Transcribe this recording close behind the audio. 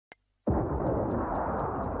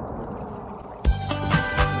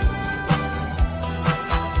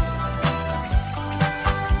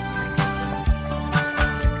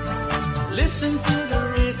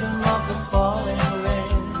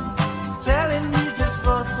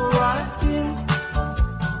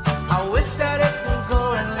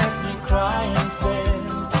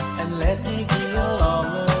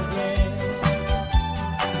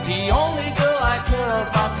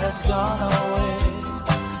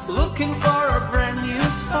looking for a brand new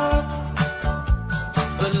start.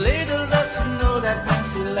 But little does she know that when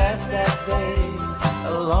she left that day,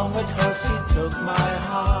 along with her she took my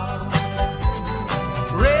heart.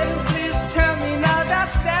 Rain, please tell me now that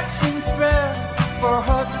seems fair, for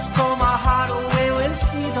her to steal my heart away when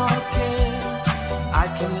she don't care. I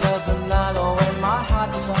can love another when my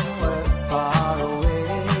heart's somewhere far away.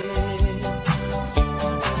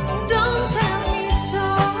 Don't tell me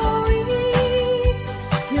story,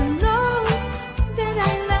 you know that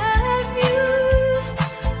I love you.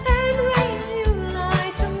 And when you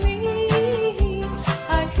lie to me,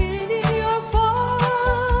 I hear it in your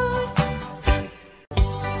voice.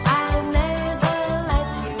 I'll never let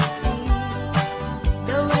you see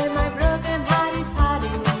the way my broken heart is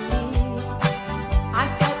hurting me.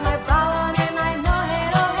 I've got my brow on and I know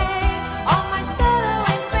it, oh hey, all my sorrow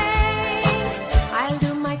and pain. I'll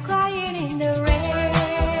do my crying in the rain.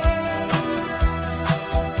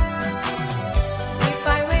 If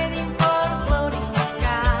I'm waiting for a floating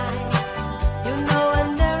sky, you know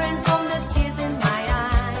wondering from the tears in my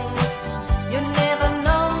eyes. You never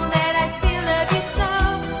know that I still love you so,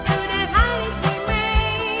 to the highest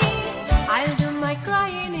remain. I'll do my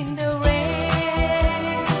crying in the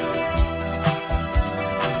rain.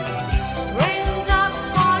 Raindrops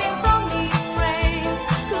falling from this rain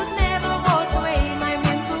could never wash away my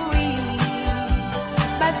memory.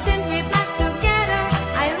 But since we've not together,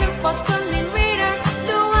 I look for something greater.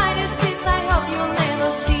 The widest peace I hope you'll never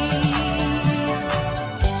see.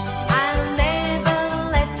 I'll never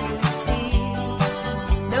let you see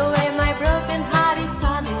the way my broken heart is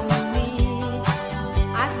hurting me.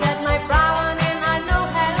 I've got my brow on and I know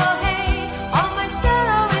hello hey, all my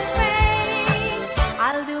sorrow and pain.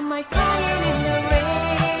 I'll do my crying in the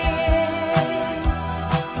rain.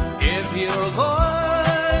 If you're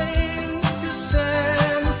going to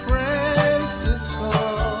San Francisco,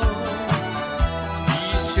 be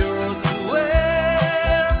sure to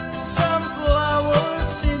wear some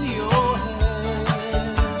flowers in your hair.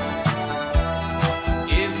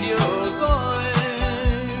 If you're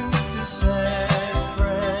going to San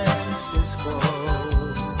Francisco,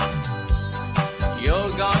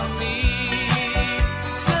 you're gonna meet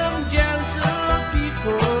some gentle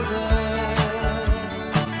people there.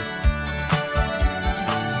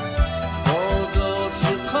 For those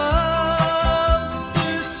who come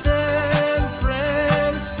to San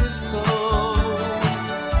Francisco,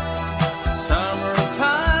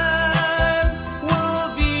 summertime will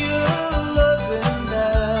be a loving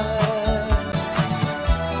there.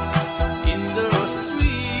 In the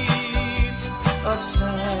streets of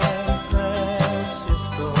San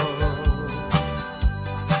Francisco,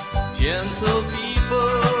 gentle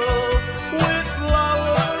people with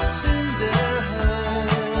flowers in their hair.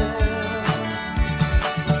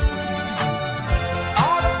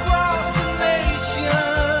 All across the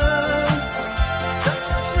nation, such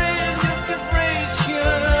a strange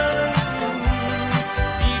vibration,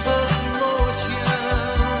 people in motion.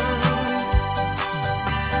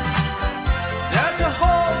 There's a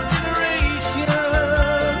whole generation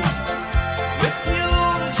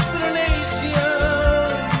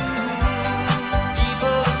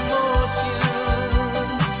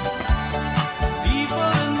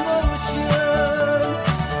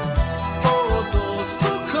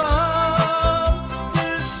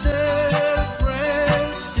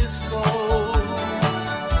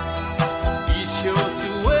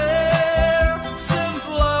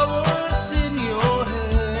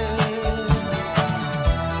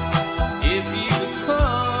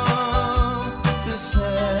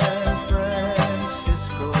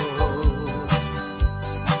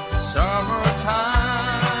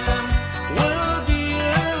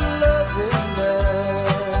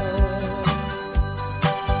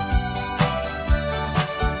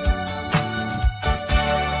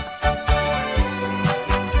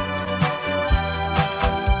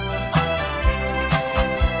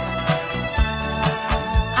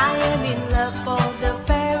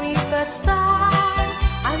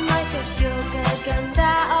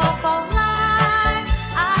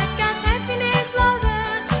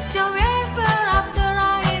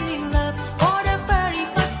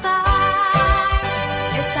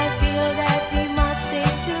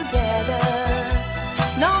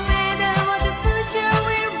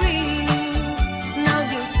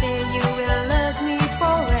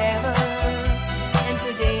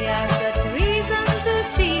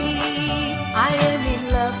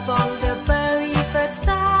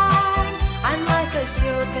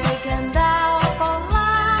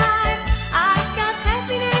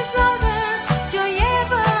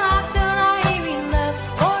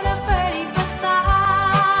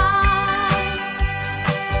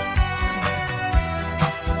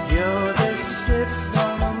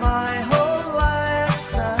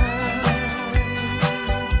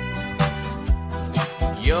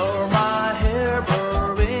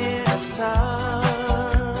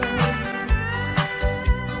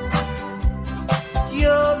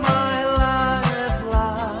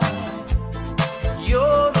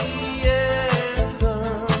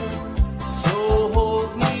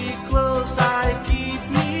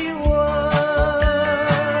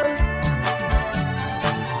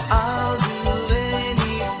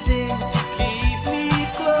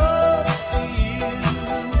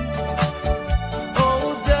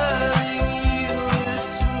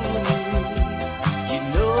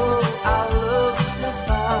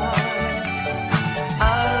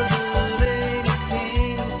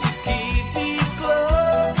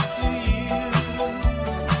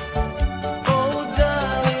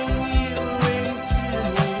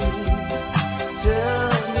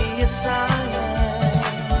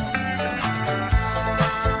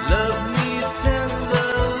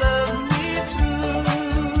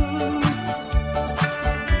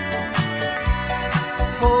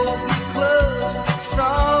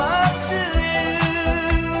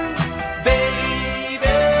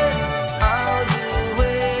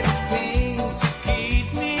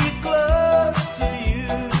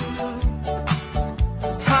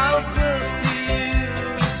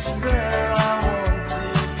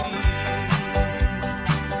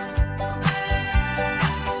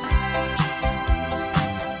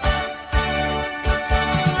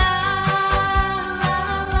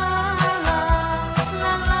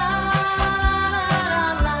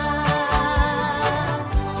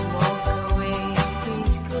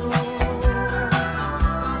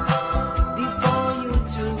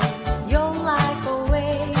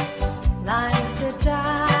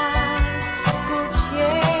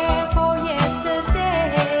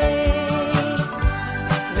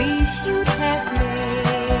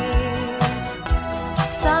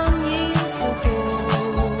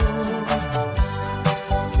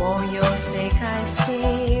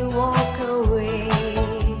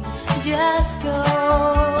just go.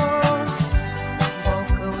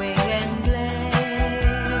 Walk away and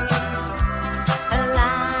blaze a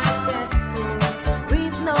life that's full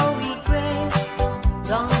with no regret.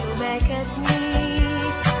 Don't look back at me,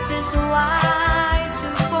 just why to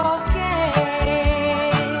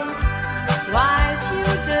forget. While to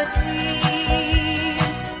the dream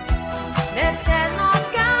that cannot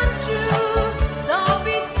come true. So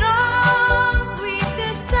be strong with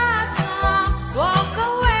the stars now. Walk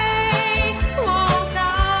away, walk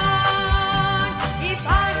on. If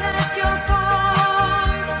I heard your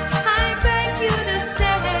voice, I beg you to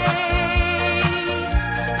stay.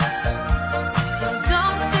 So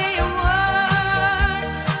don't say a word,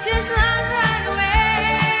 just run right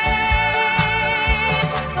away.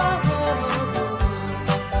 Oh,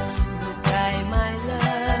 goodbye, my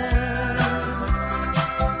love.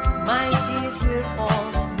 My tears will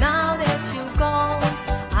fall now that you're gone.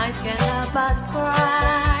 I cannot but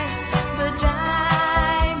cry, but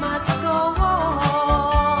I must go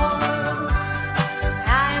on.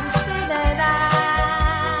 I am sad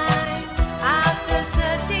that after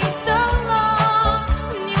searching so long,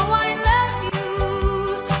 knew I loved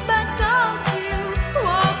you, but don't you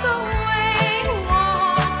walk away,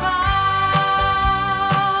 walk on.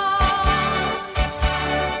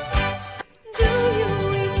 Do you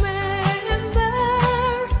remember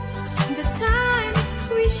the time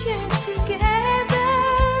we shared together?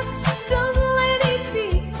 Don't let it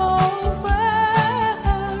be over.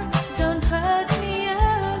 Don't hurt me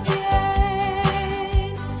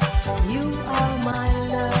again. You are my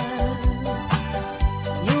love.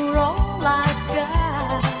 You're all I've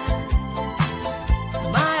got.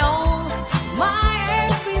 My all, my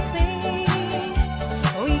everything.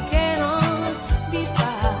 We cannot be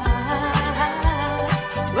past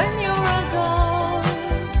when you're gone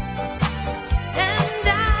and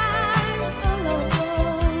I'm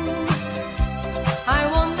alone. I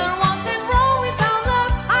wonder what went wrong with our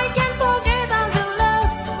love. I can't forget all the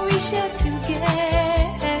love we shared together.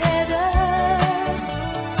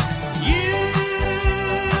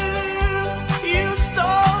 You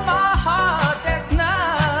stole my heart that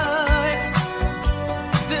night,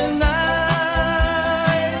 the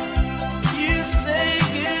night you say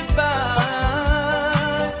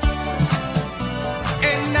goodbye.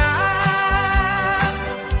 And now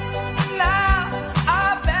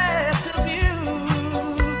I beg of you,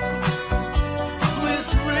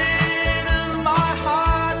 please read in my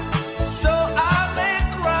heart so I may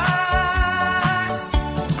cry.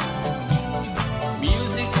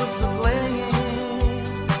 Music was the playing,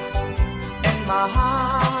 and my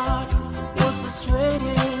heart was the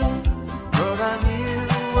swaying. But I knew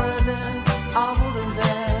well then I wouldn't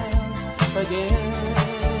dance again.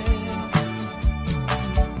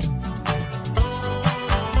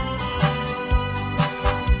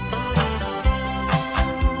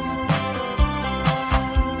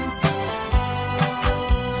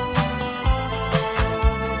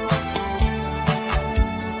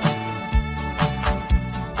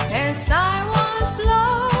 As I was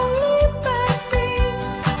slowly passing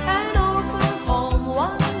an open home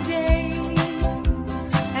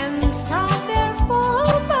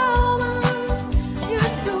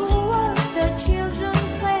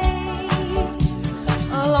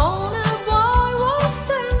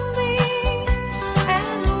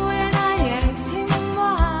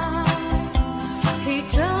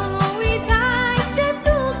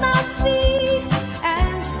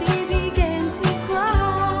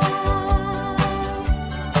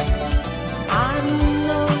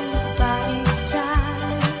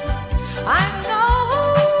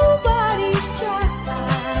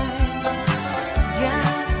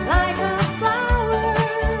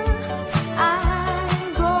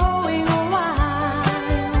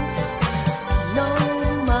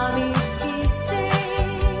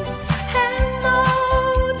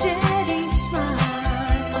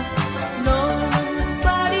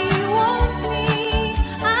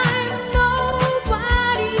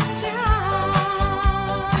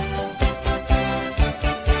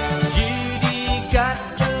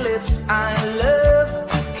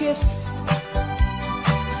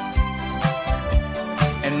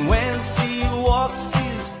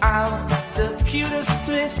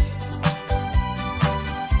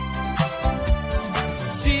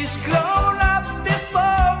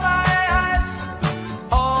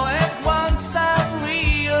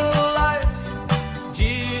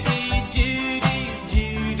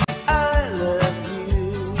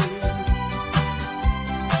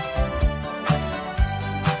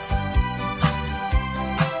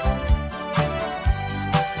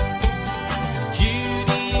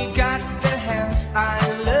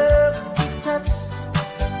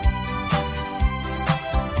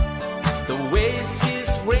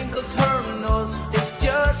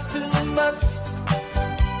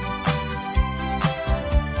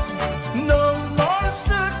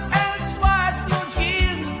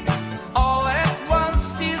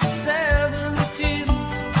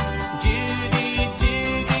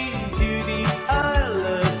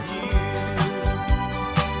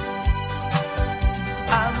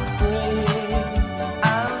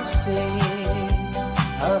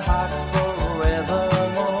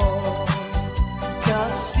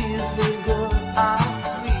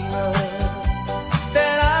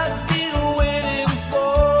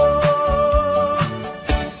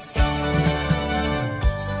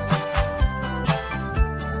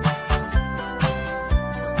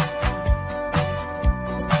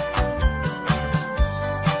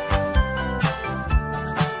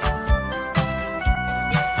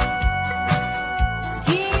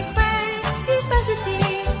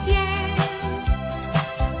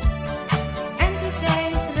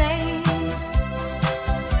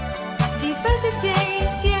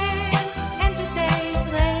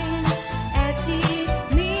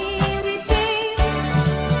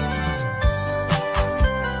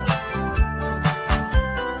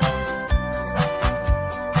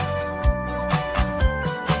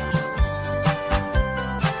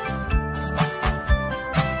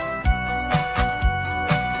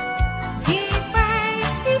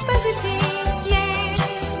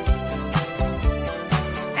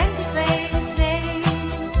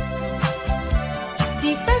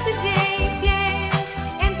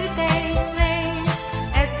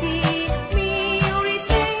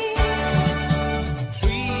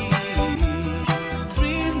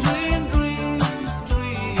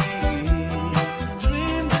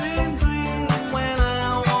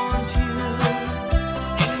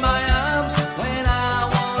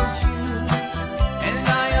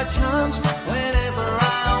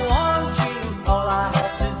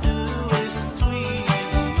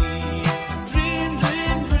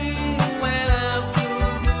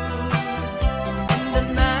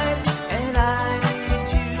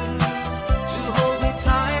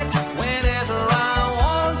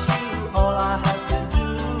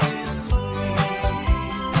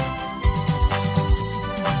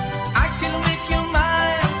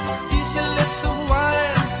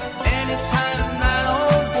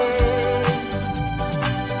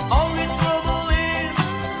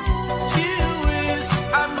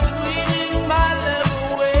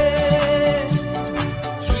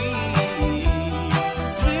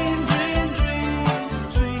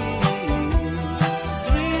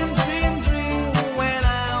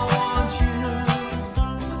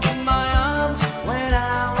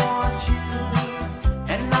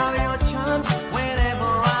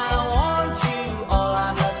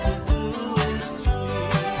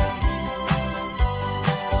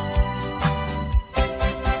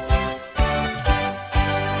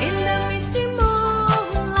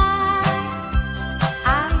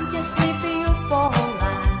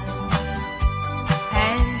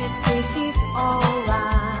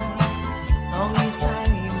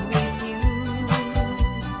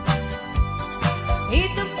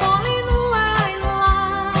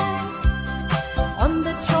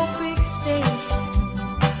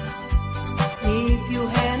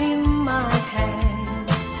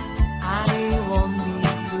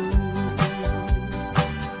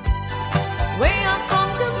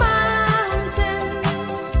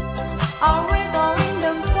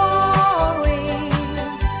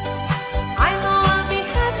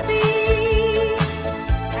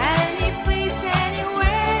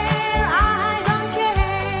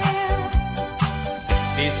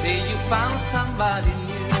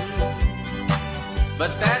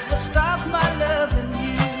but that will stop my loving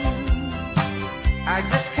you. I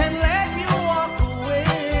just can't let you walk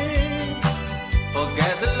away.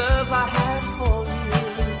 Forget the love I have for you.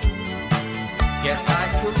 Guess I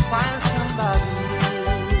could find somebody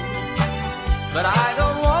new, but I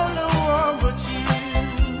don't want no one but you.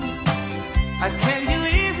 I can't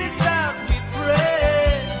believe it that we pray.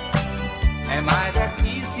 Am I that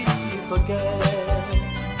easy to forget?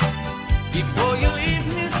 Before you leave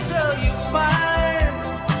me, so you find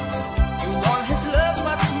you want his love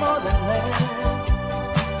much more than that.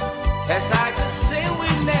 As I just say we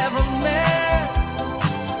never met.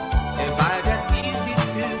 Am I that easy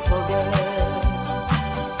to forget?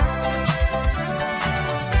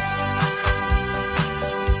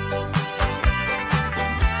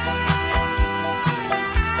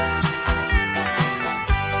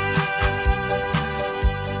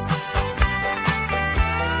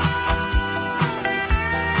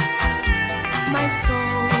 My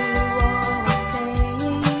soul was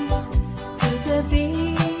saying to the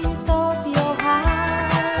beat of your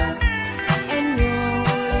heart, and your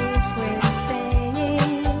lips were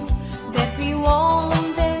saying that we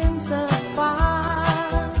won't dance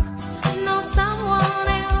apart. Now someone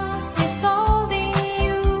else is holding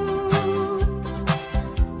you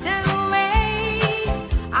the way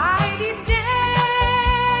I did then.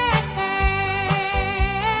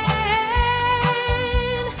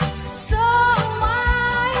 So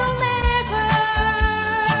I'll never,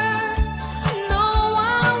 no,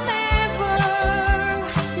 I'll never,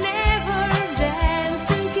 never dance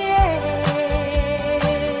again.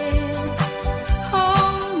 Oh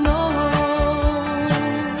no,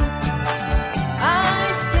 I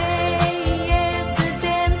stay at the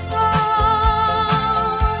dance floor,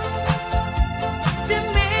 the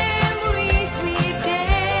memories we dance.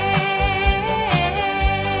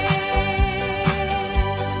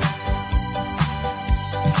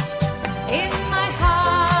 In my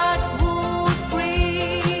heart would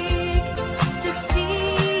break to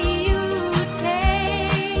see you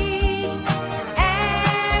take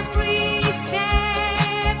every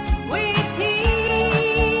step with him.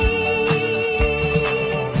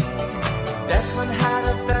 That's when had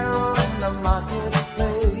a barrel in the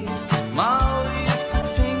marketplace. Molly used to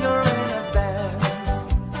sing her in a band.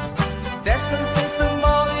 That's when Sister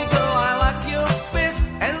Molly go, I like your fist,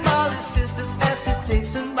 and Molly's sister's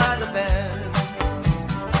hesitation by the band.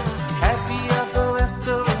 Happy ever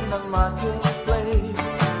after in the marketplace.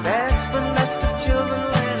 That's when that's the children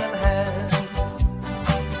lend in hand.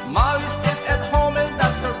 Molly stays at home and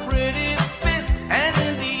does her pretty fist, and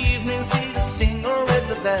in the evening she's a singer with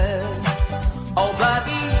the band. Oh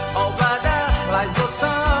buddy, life goes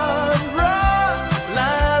on, run,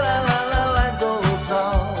 la la la la, life goes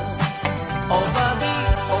on. Oh buddy,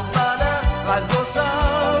 life goes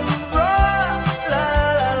on, run, la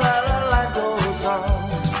la la la, life goes on.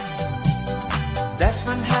 That's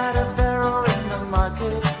when had a barrel in the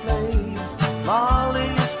marketplace. Molly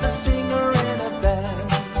used to sing her in a band.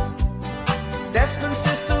 That's when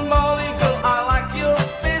Sister Molly go, I like your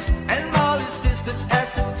fist, and Molly's sister's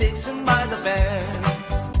hesitation by the band.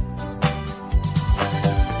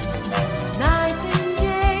 Night and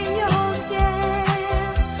day you're there,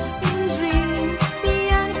 in dreams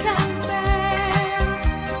beyond compare,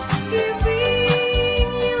 giving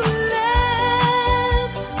you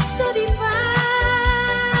love so divine.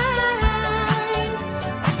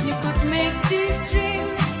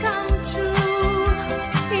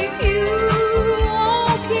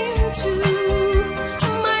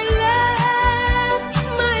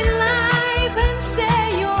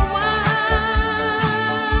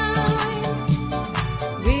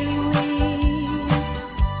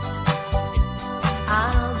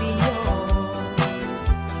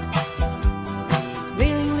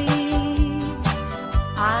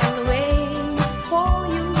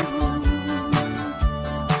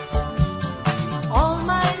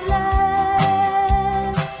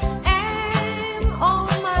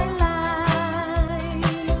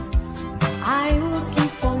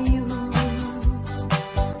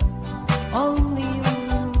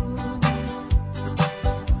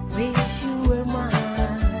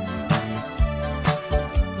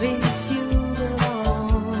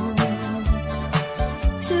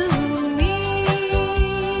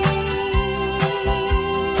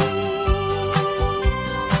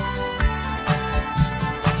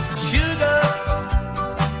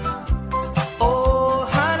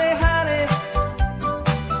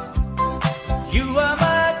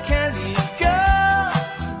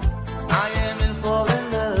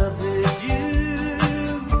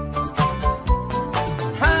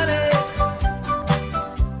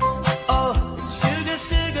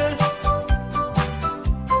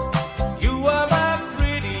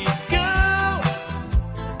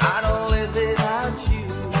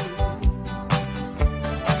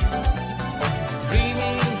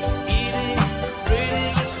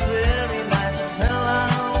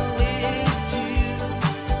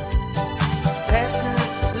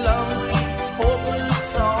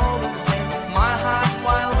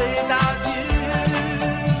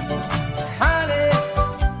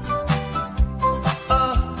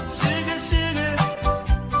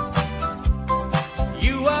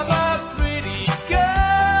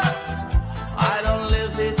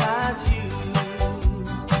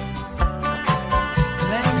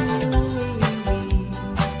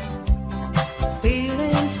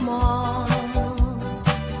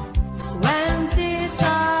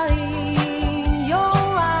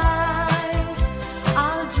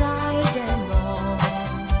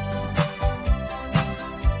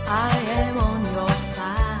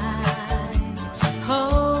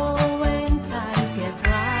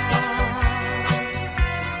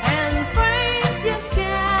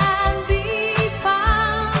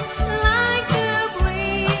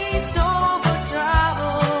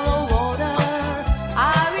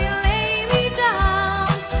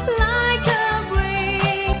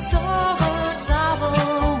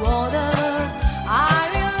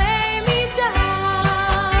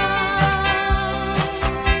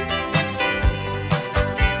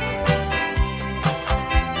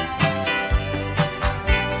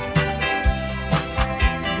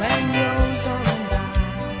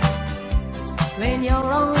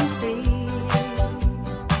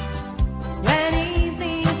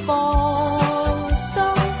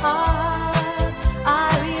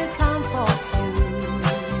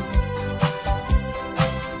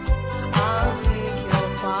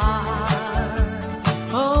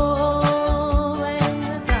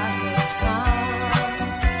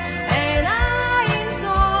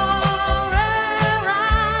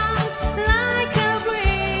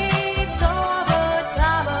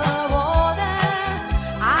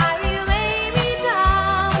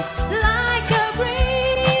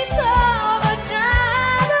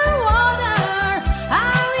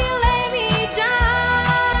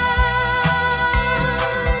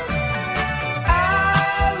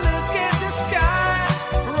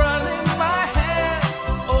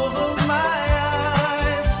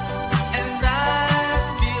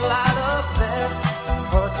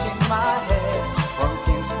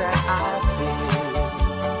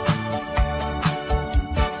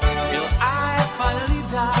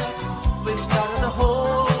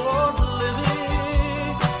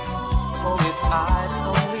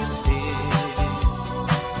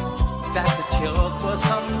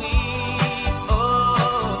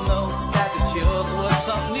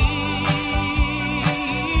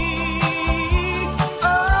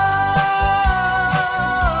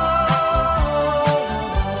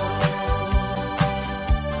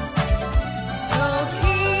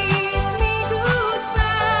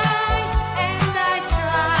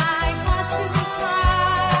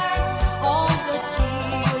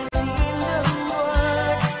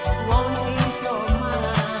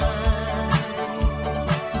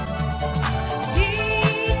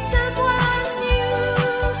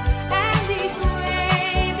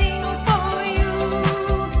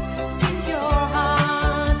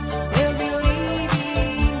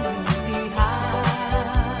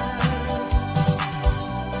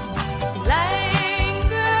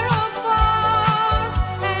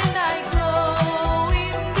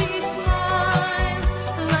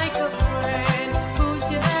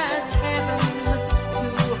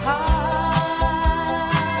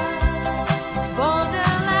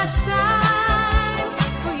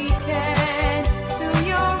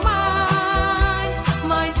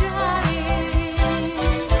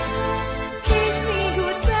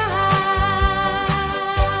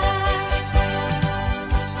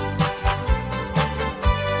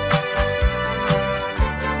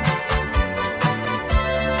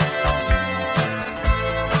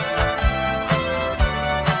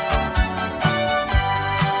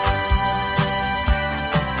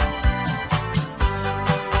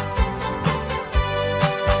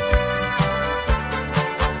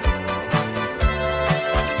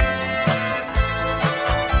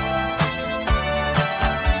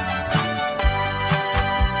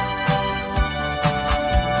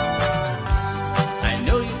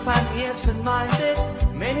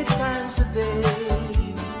 day.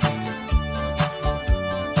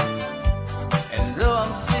 And though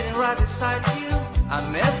I'm sitting right beside you,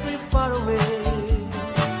 I'm every far away.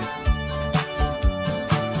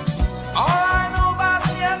 All I know about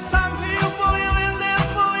me is I'm here for you and there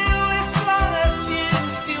for you as long as you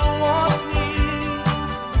still want me.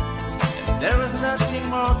 And there is nothing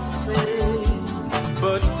more to say,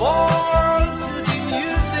 but born to be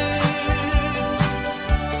music,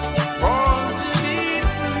 born to be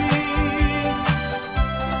free,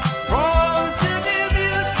 born to be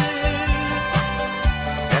music.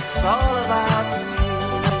 That's all about me.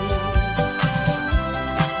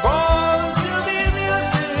 Born to be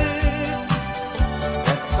music.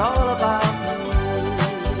 That's all about me.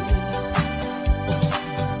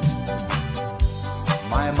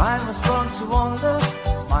 My mind was born to wander,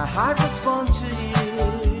 my heart was born to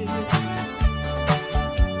heal.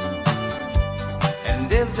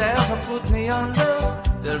 And if they ever put me under,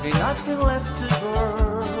 there'll be nothing left to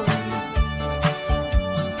burn.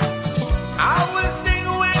 I will sing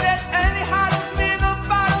away that any heart of me, no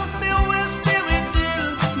part of me will still within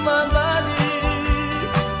my body.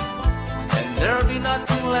 And there'll be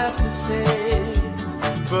nothing left to say,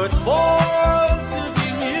 but born to be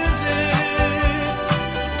music,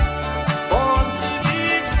 born to be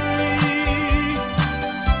free,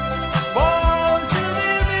 born to be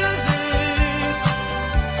music.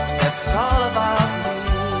 That's all about me.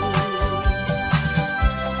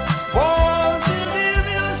 Born to be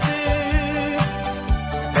music.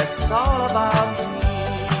 That's all about me.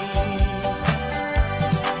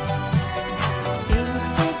 Since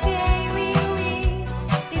the day we meet,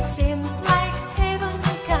 it seems like heaven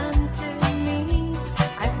come to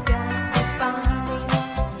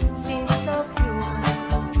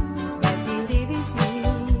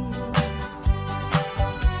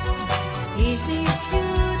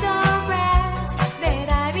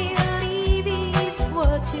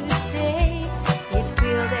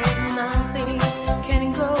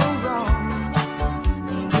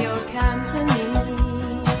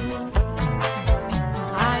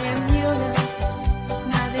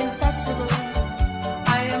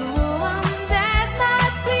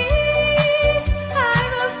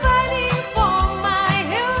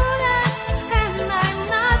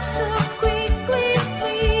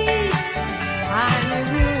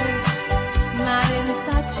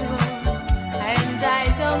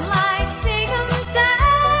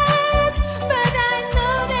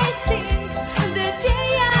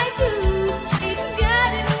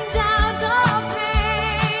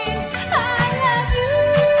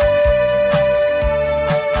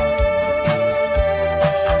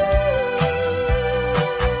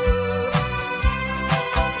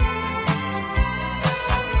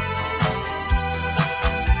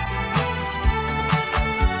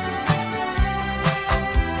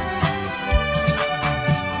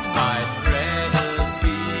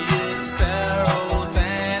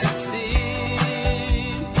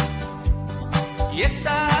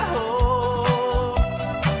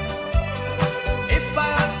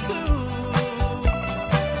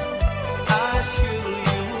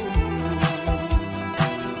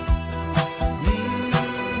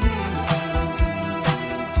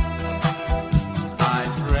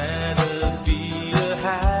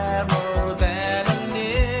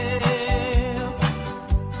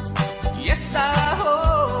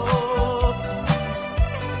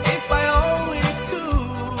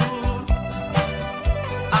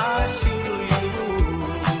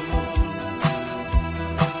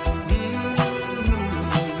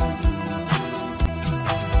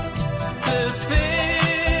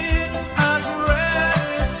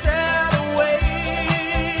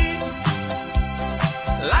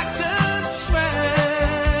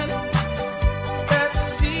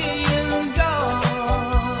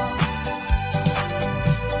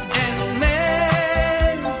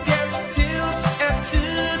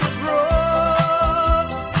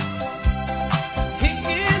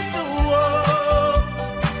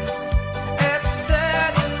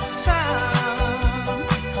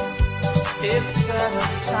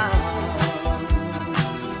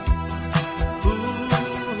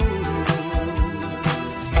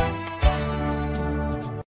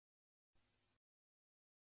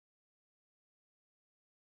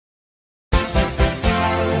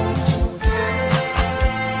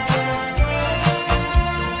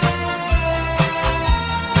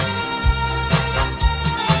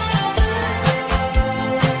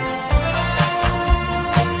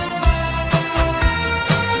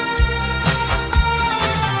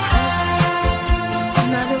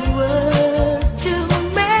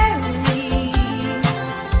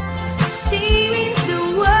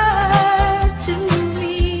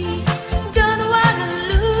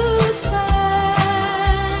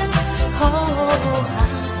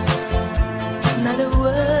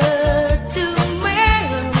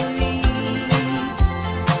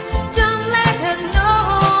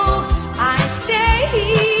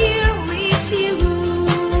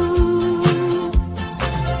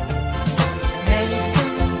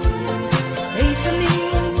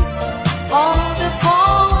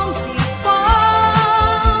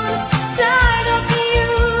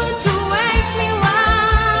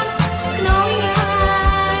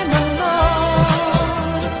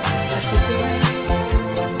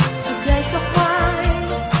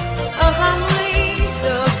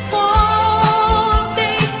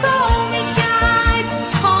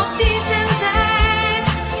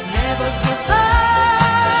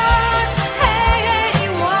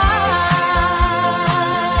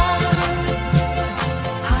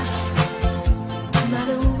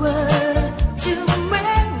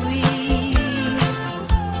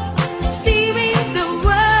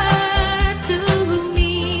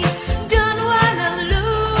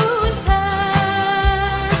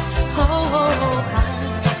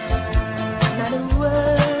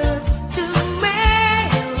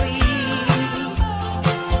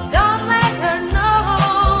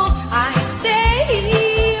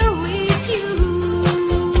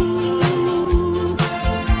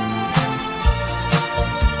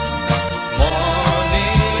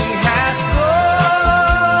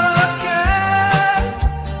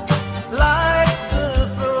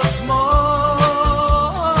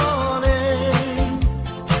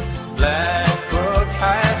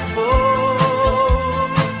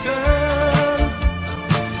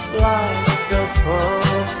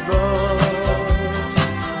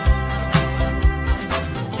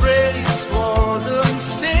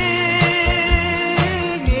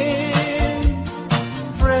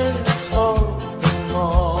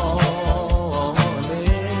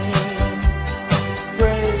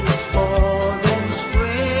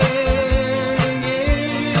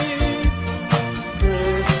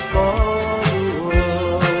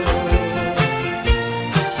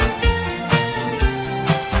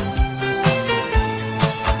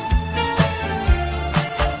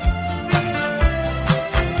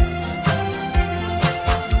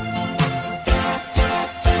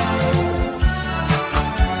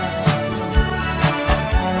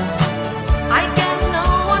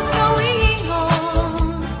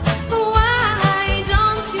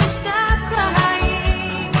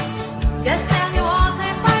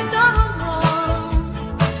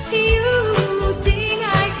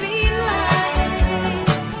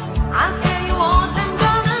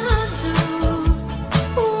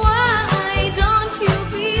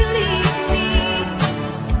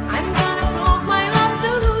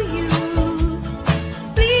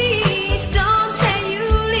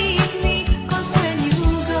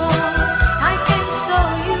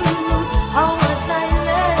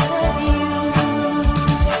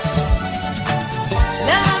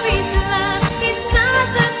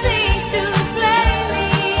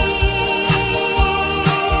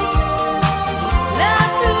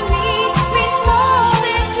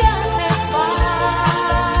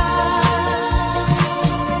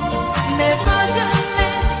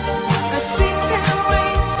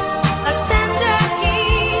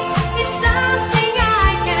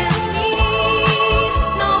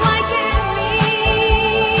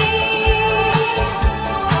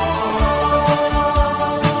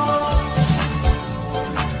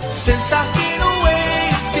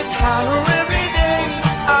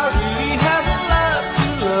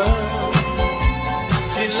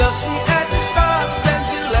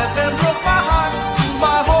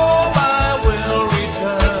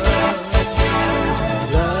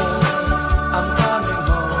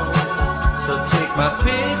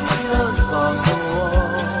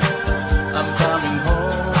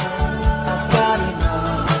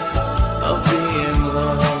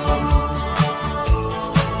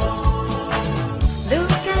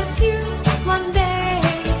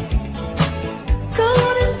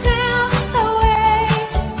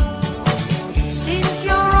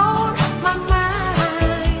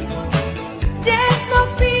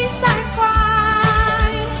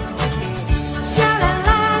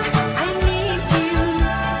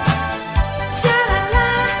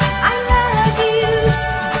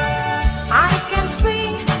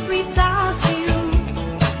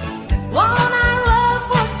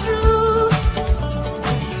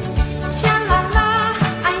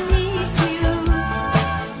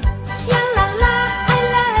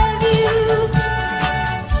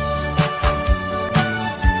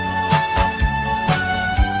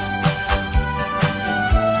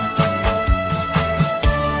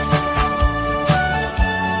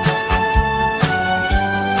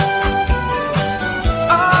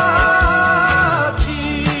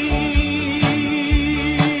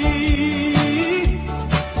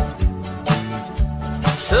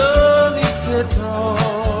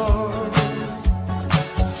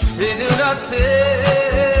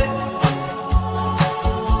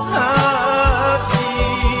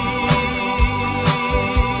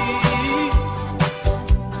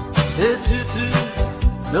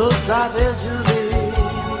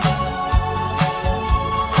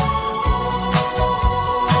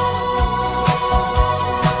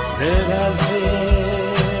Regalci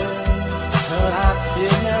sarà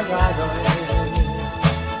fine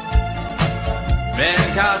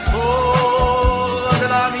venga solo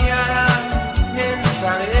della mia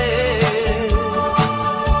pensare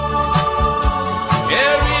e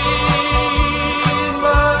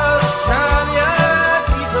rimassami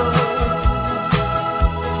acquito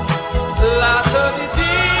la tua vita.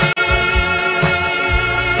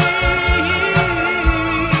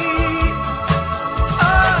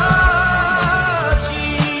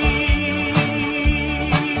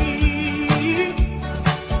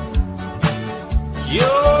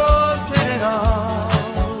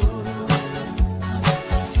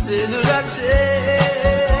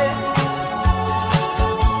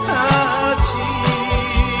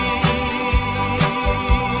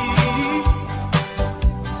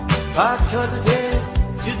 바뀌었대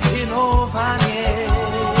주티노 방에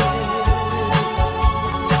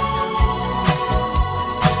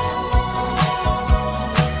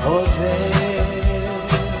José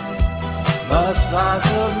mas vas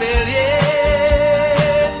a medir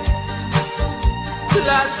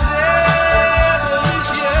la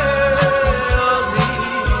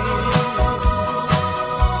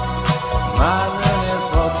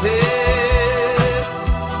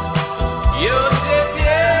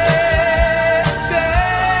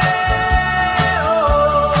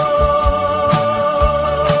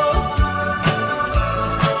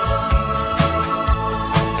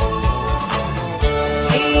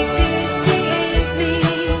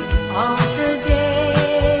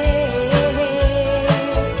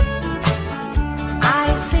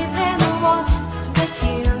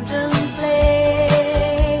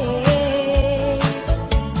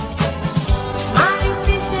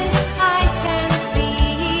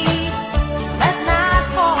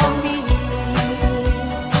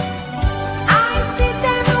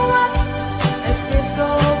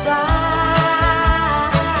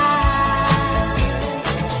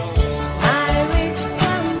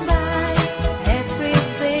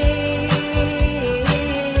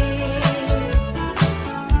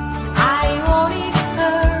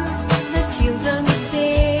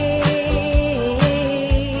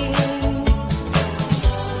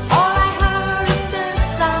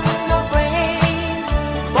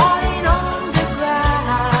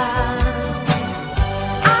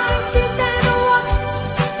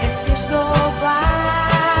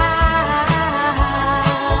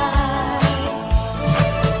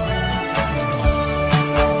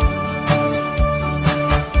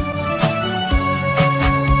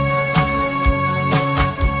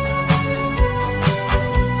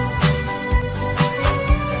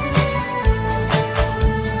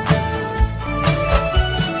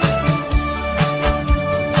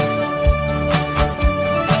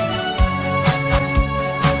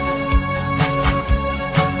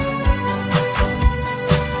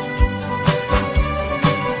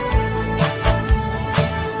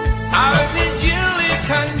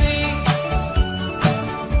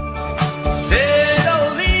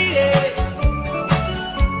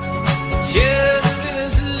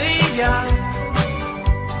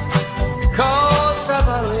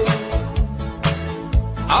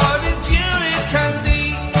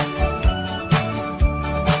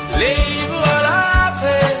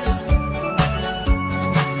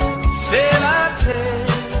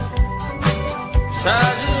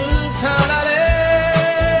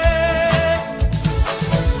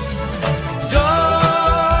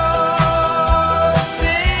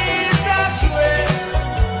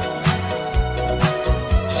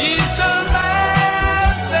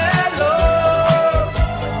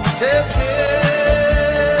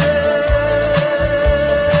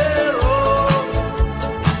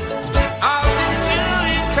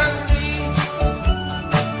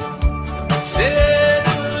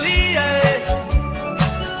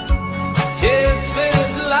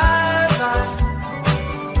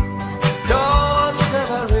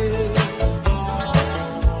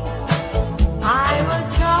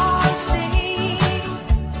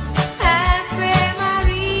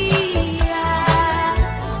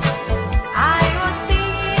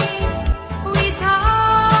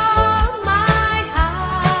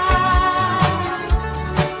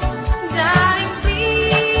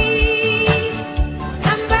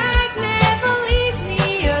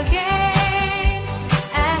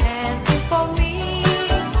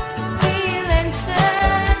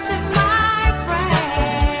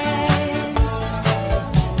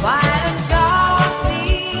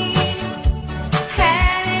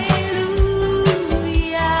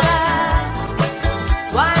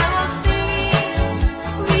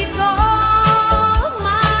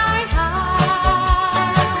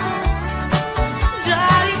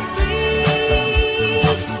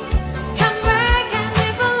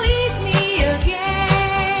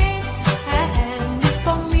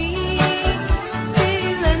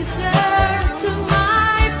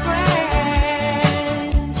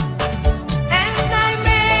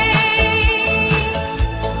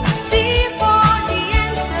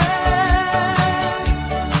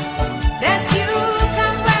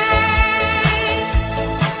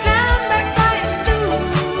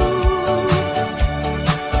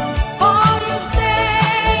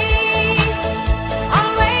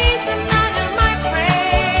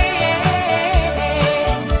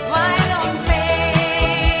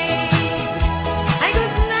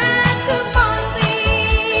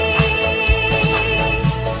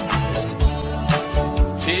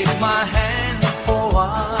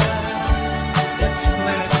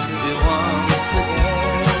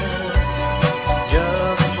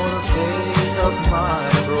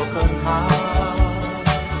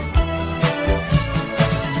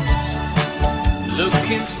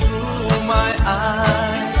looking through my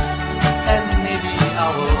eyes, and maybe I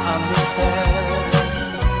will understand.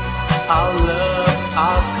 Our love,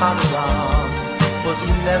 our countdown was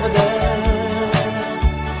never there.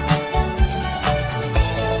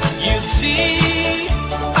 You see,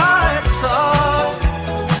 I thought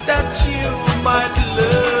that you might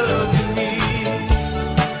love me,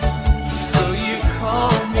 so you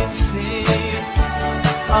called me sick.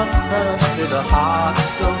 I felt with a heart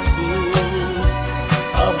so full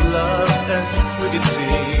of love and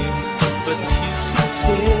frigidity, but you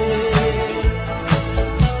succeed.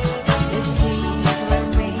 The seas were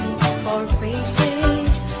made for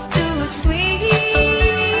faces too sweet.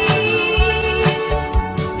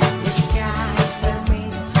 The skies were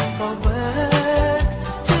made for birds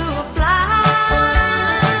to fly.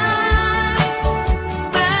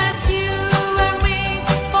 But you were made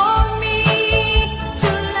for me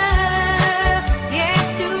to love, yes,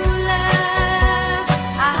 to love.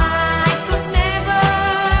 I could never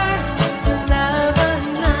love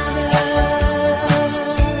another.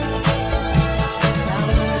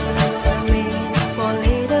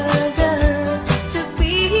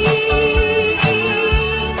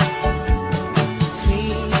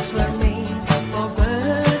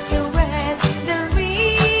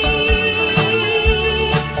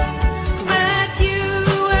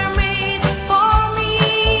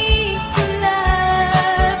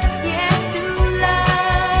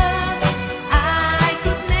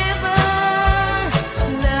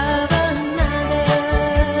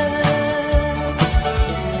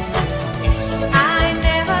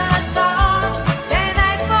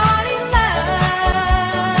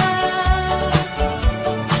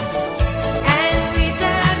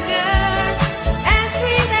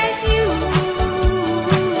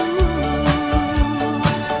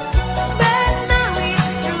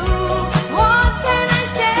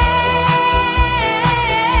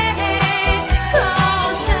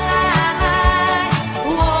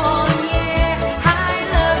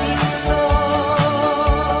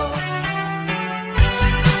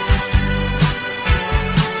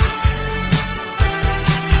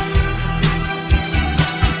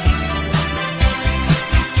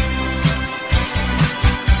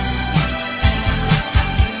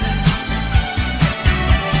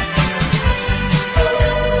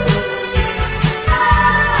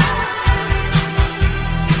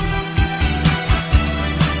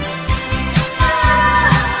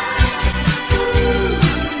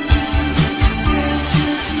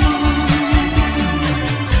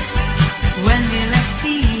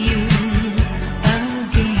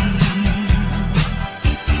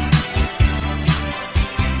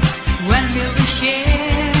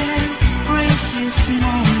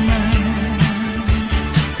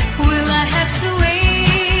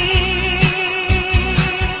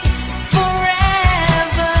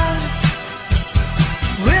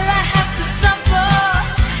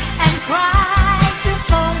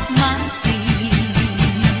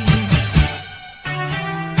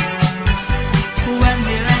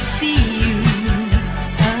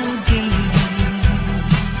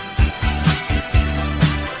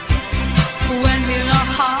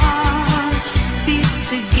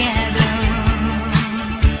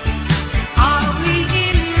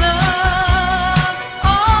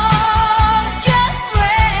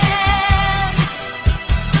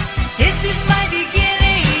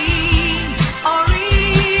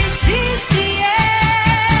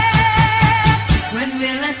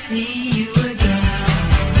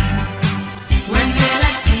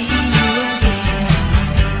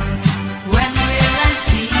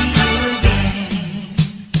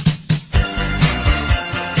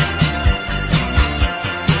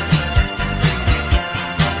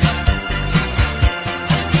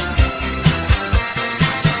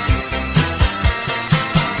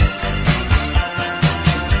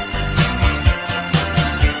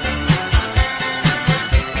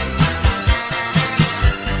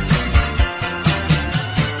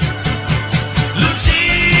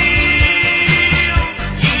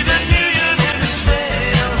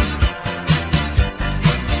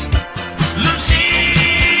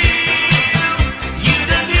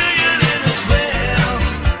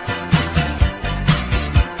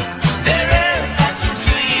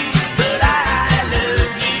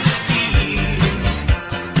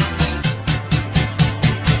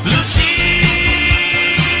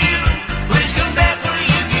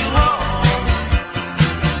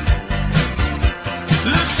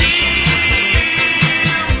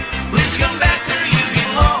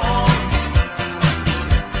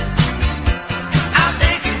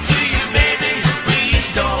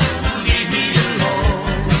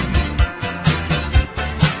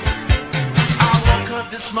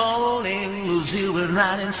 this morning, Lucy was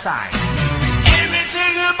right inside.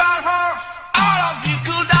 Everything about her, all of you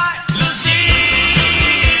could die. Lucy,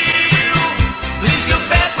 please go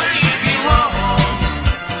back where you belong.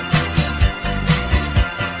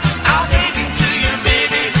 I'll give it to you,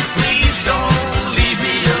 baby. Please don't leave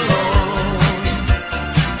me alone.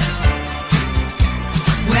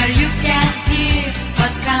 Where you can hear a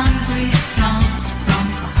country song from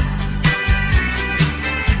far,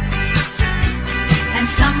 and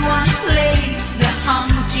someone plays the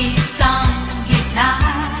honky-tonk guitar.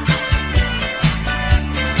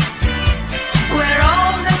 Where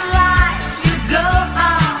all the lights you go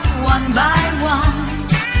out one by one,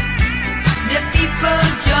 the people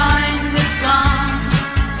join the song,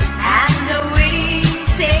 and the wind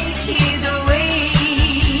take it away.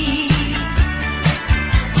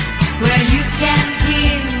 Where you can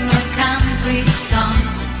hear a country song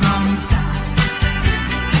from far,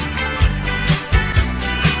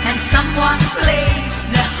 and someone plays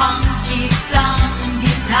the honky-tonk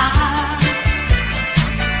guitar.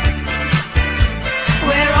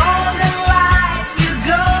 Where all the lights you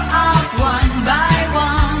go out one by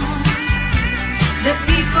one, the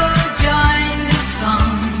people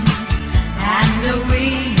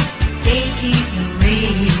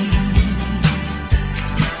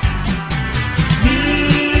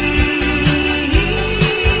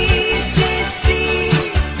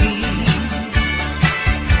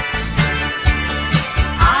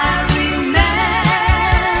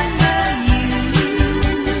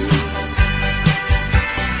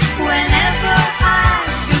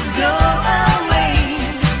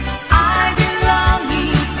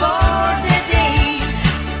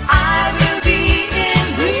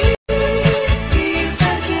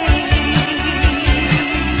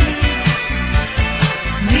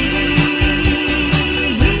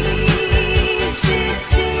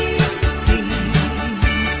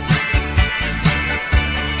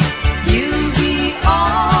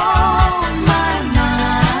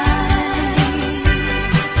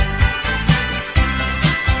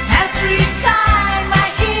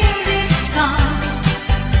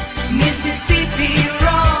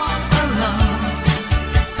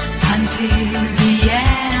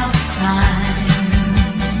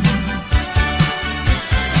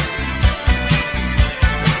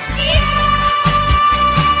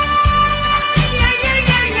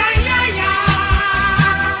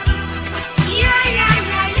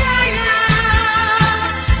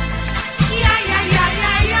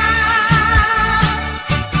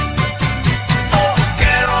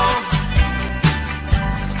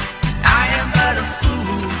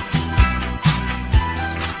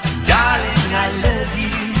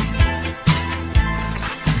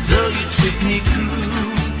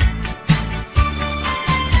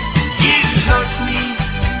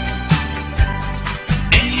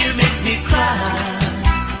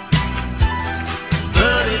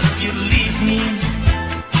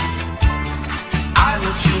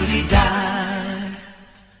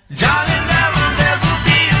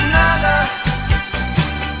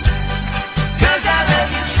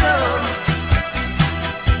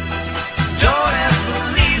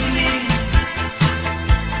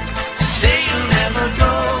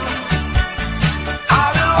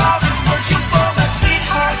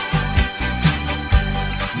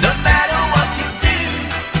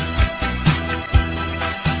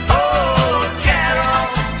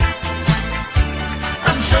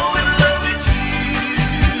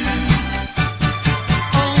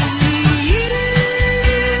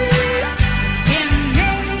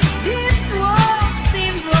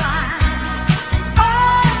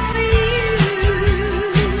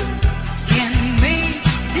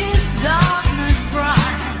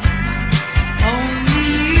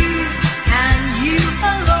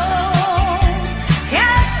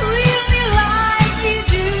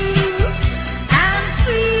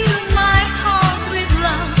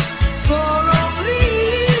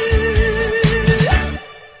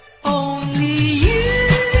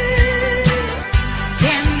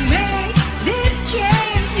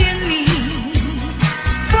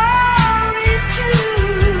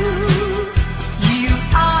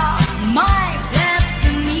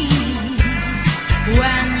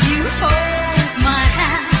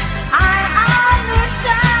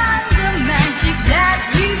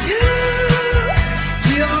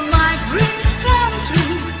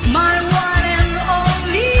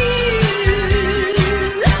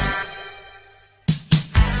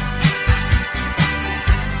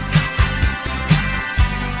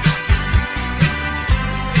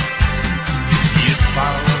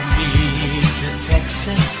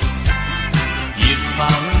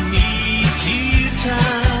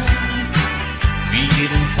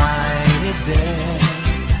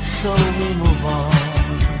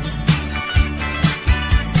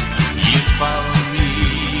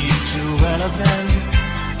Northern.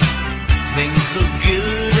 Things look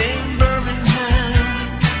good in Birmingham.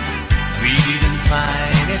 We didn't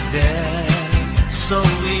find it there, so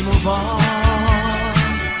we move on.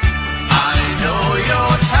 I know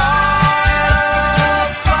you're tired of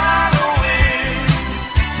following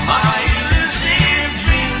my elusive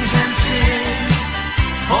dreams and sins,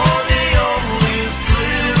 for they all with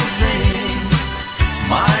little things,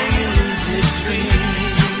 my elusive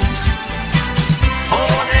dreams,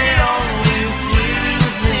 for they all with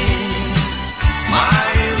little things, my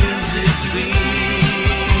elusive dreams.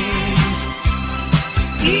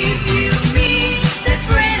 If you miss the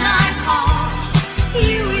friend I call,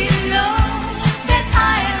 you will know that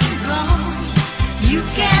I am gone. You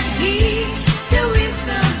can hear the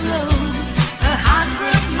whistle blow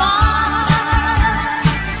 100 miles,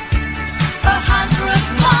 100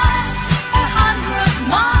 miles, 100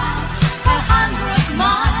 miles, 100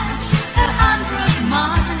 miles, 100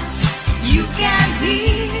 miles. You can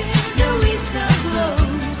hear the whistle blow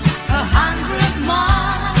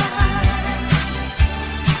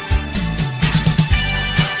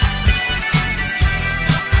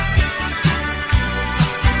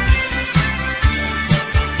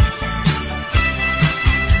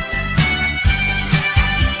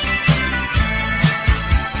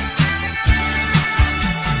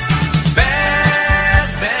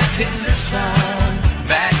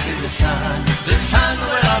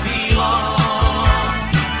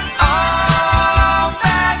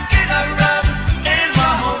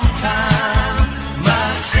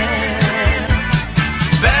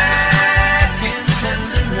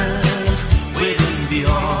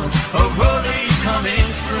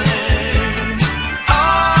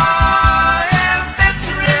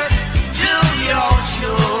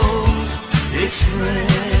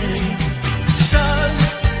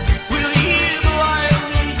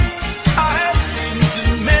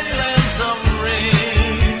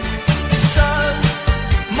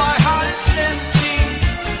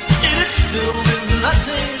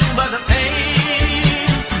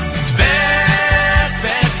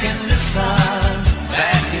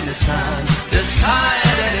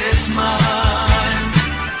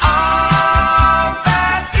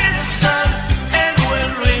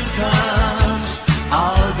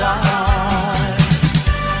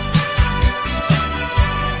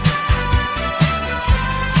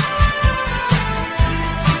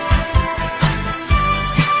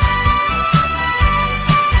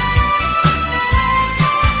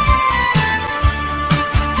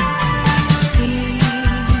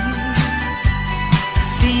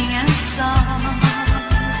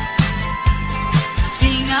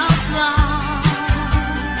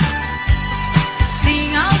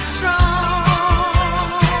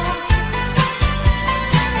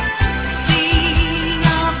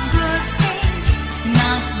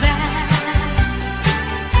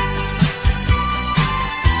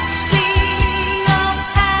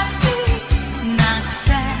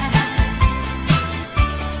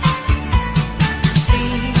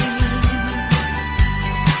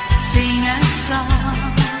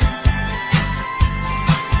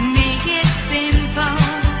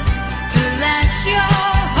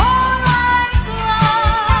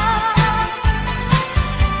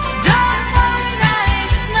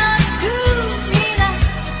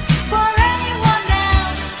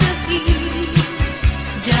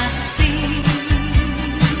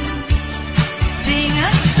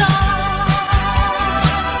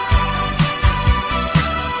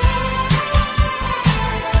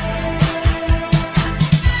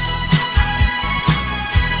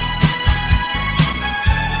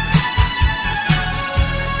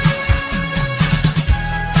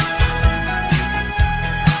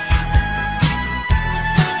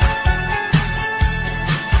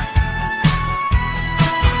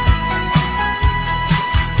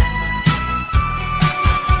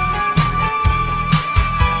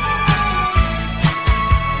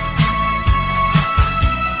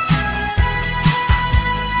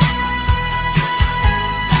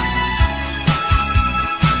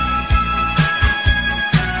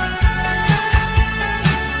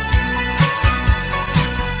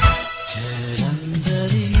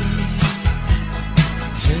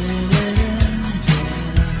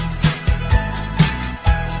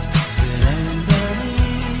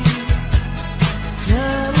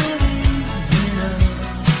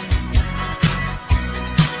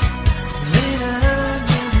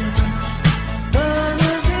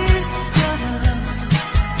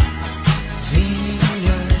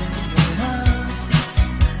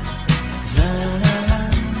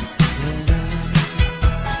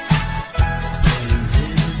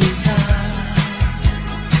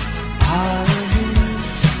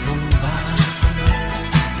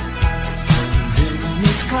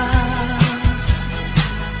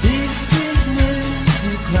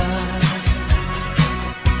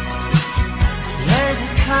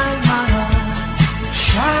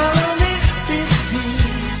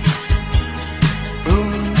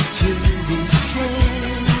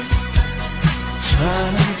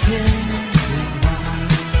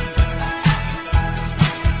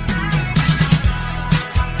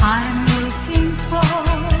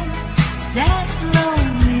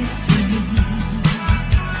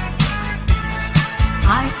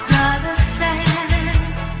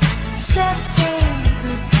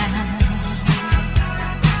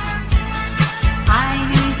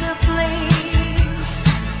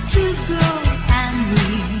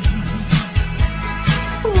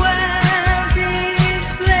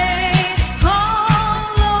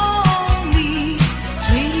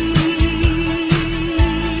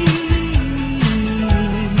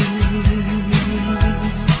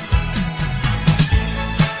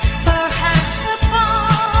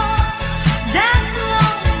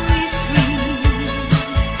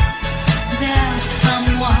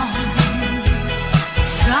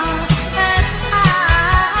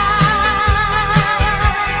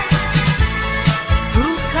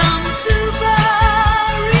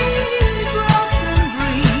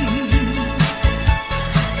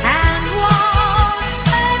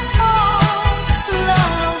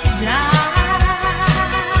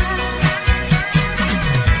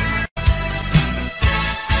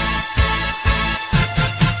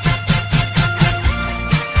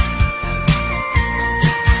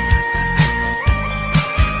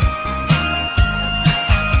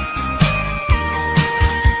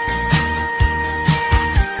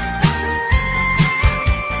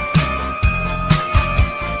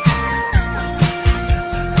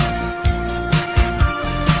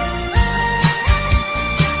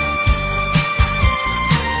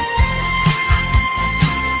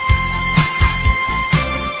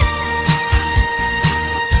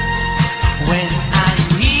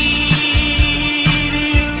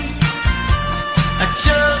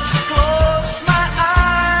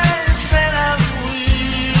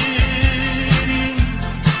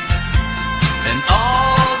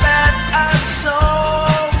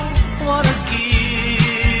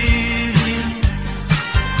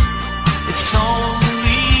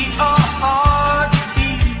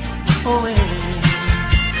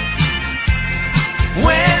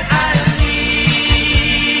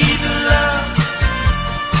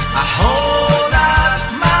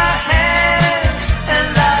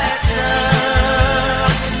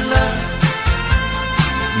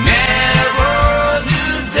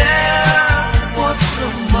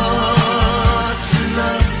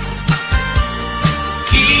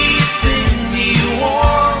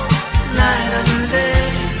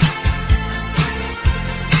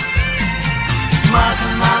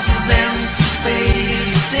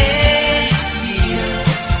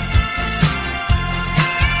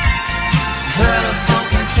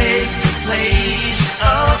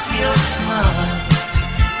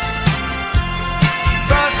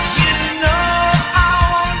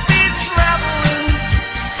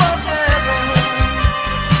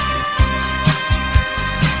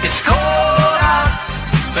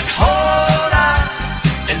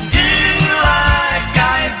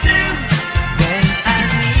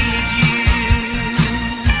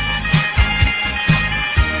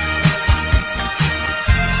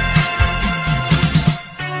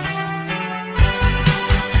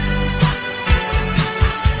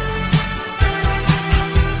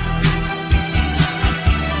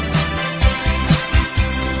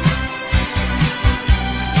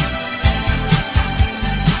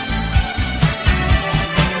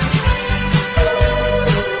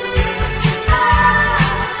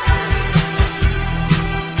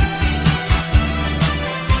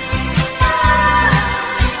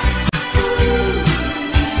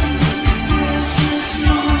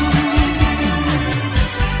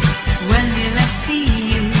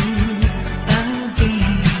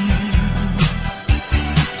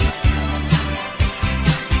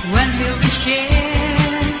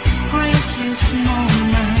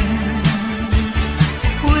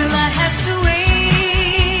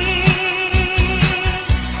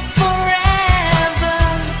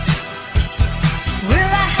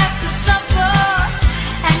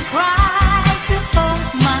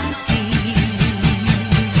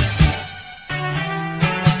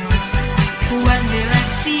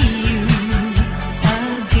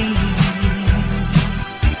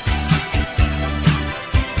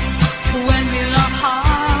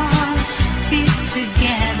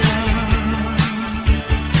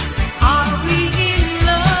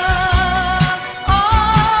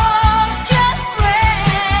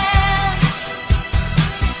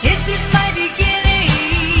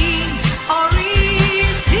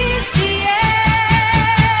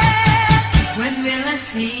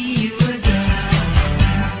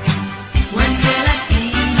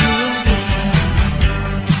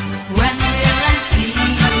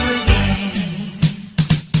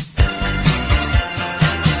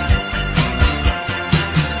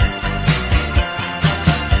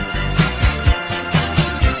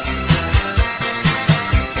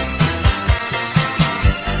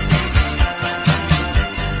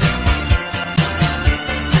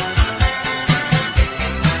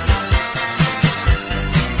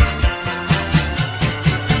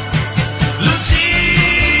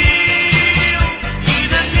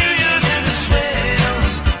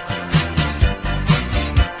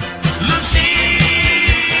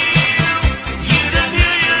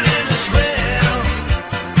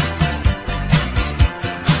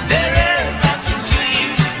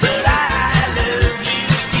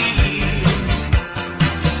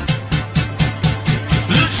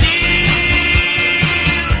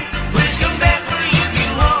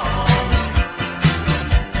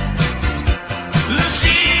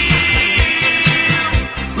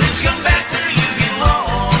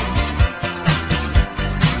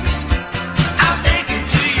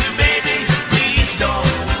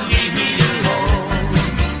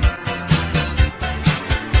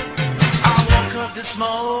this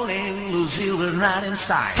morning, Lucille was right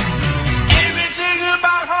inside. Everything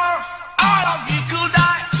about her, all of you could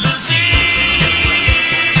die. Lucille,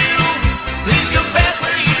 please come back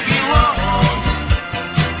where you belong.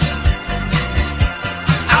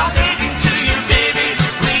 I'll take you to you, baby.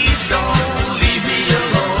 Please don't leave me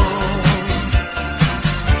alone.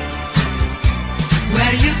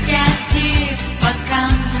 Where you can hear a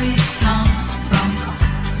country song from far,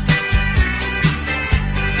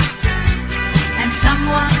 and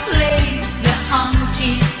someone plays the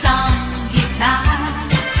honky-tonk guitar.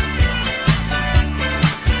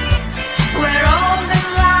 Where all the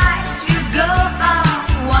lights will go out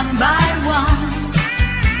one by one,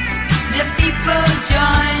 the people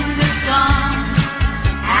join the song,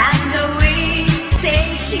 and the wind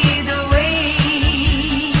take it away.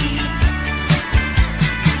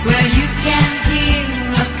 Where you can hear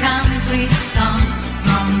a country song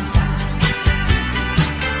from far,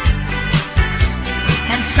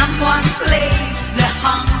 and someone plays the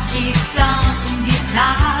honky-tonk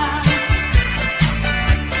guitar.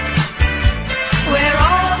 Where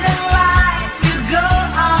all the lights will go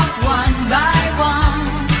out one by one,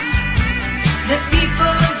 the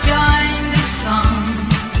people join the song,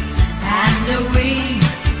 and the wind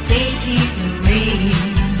take it away.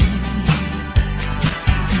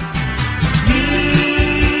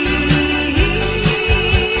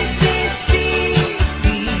 Mississippi,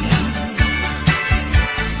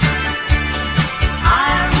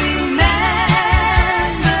 I remember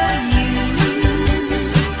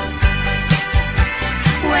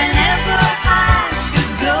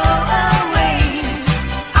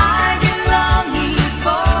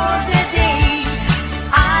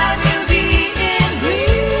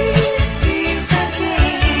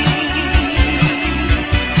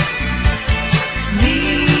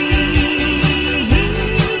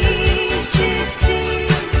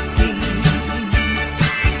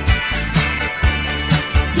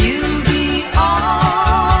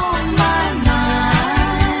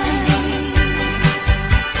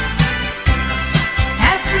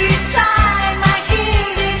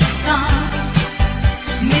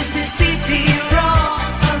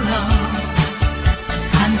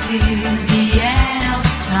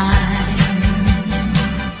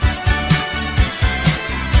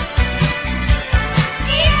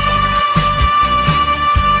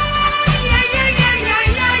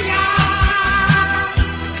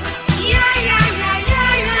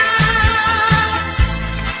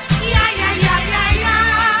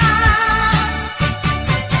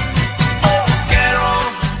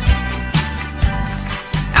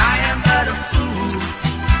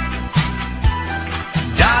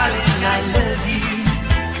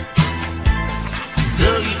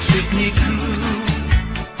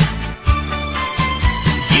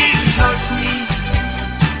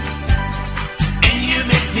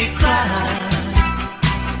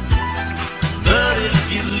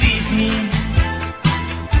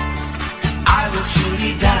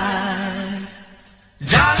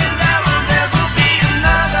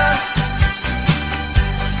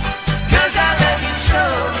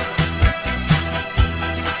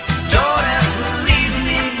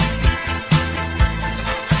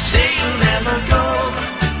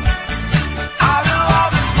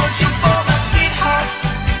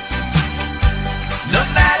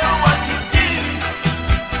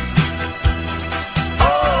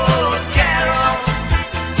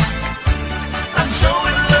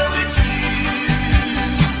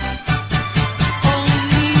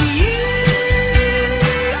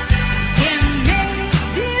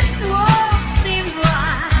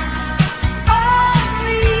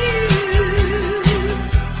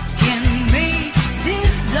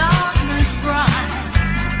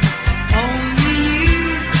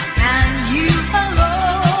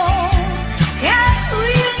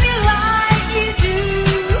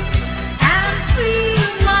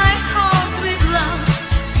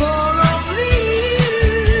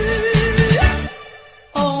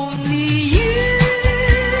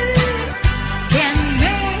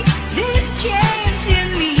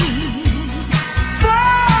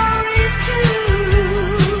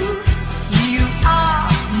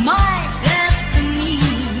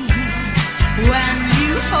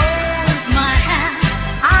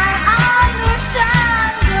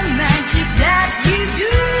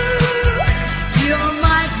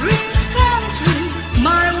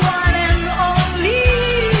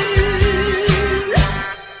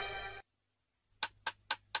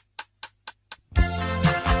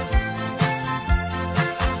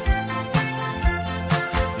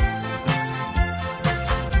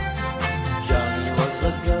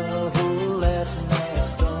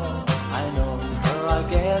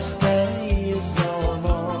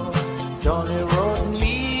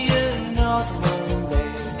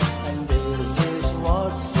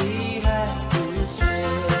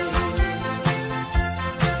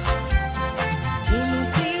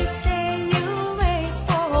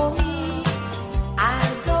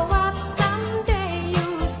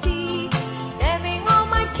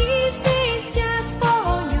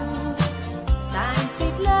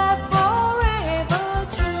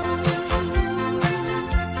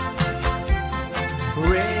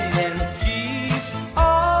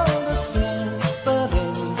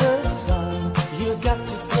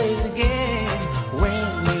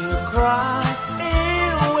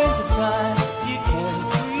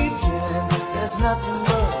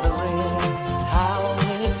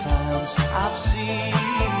I've seen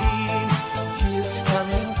tears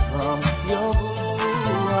coming from your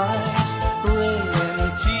blue eyes, rain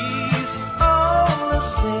and tears, all the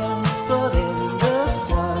same. But in the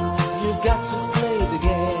sun, you got to play the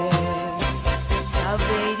game.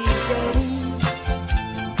 Sabrei dizer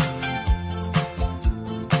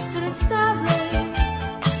se non stable,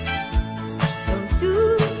 son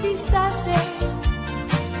tutti sassi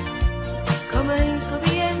come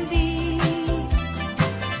inconvenienti.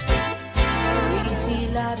 Easy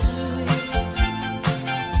la pluie,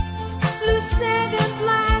 sous cette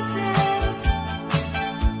place,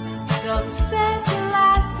 dans cette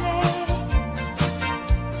place,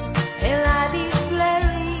 et la display.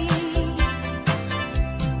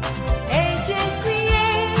 Et j'ai crié,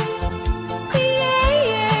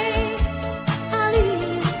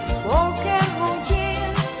 allez, walker, mon Dieu,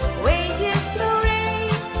 oui, j'ai pleuré,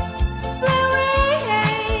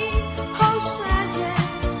 oh, Sgt.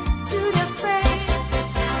 To the prey,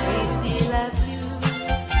 ici la pluie,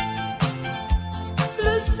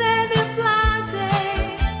 sous cette place,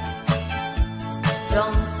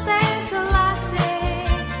 dans cette place,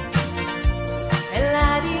 elle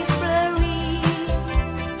a disparu.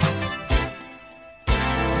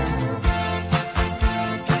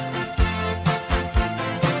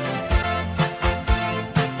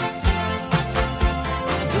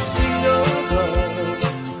 The single girl,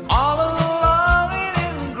 all alone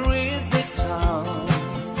in a great big town.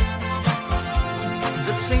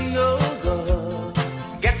 The single girl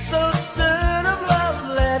gets so sick of love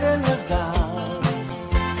letting her down.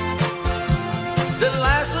 The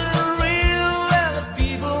lives are real and the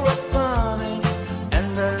people are funny,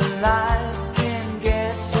 and their life can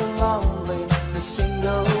get so lonely. The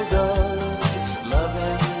single girl is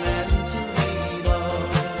loving and to lead on.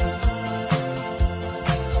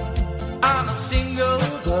 I'm a single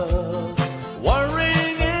girl,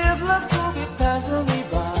 wondering if love could be passing me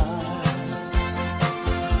by.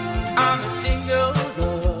 I'm a single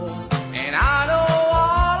girl, and I know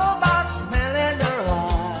all about men and their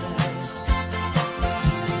lives.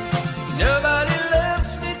 Nobody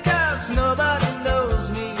loves me 'cause nobody knows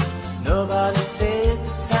me. Nobody take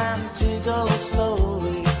the time to go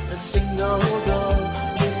slowly. A single girl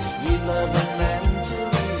gets sweet love and meant to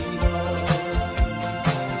lead on.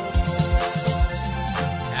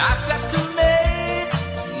 I've got to make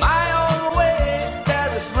my own way,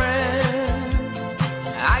 dearest friend.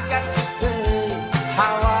 I got to pay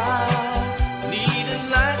how I need a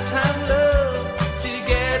lifetime love to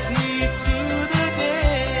get me through the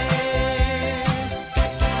day.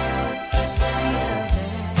 See her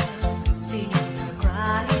there, see her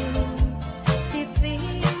crying, she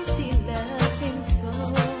thinks she loves him so.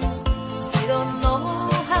 She don't know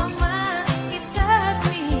how much it hurt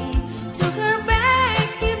me. Took her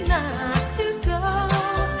back in night.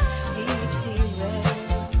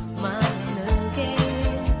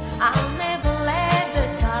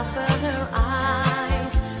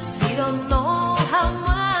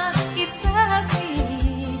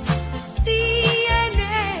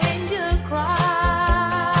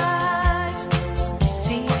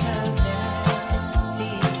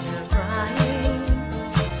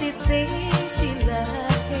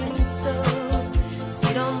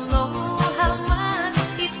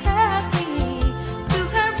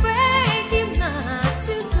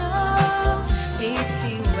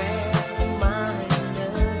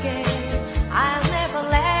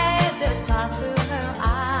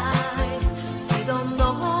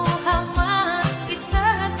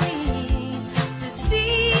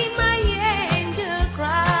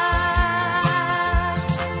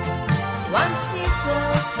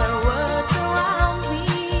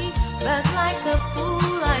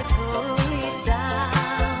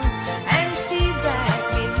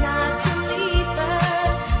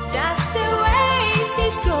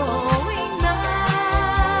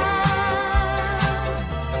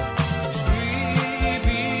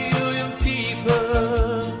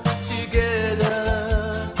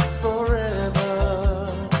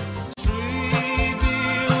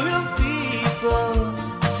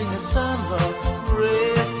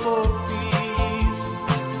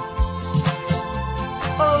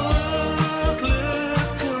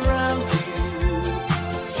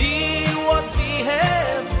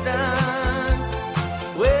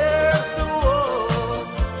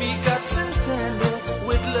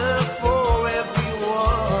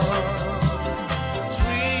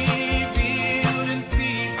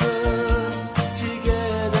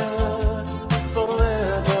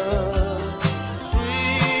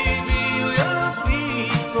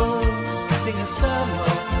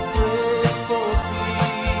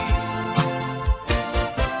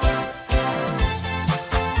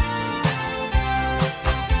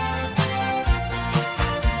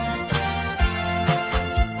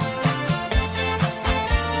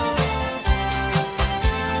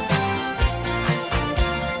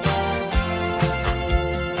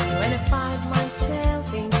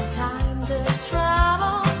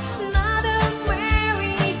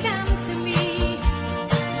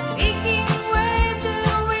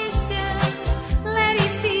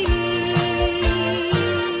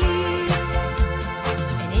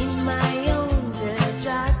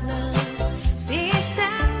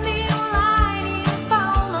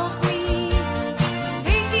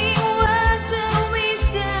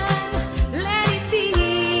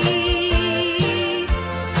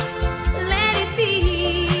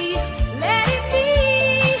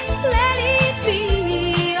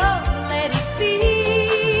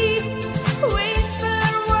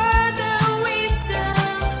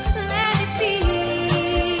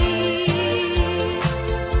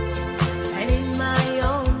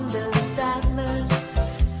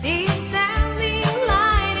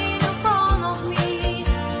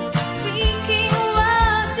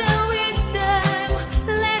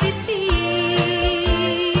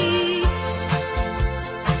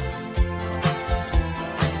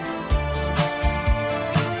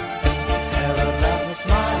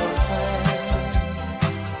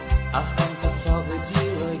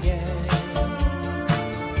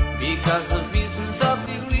 because the visions of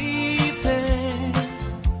the weeping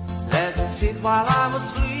let me sit while I was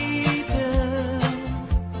sleeping,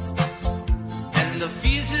 and the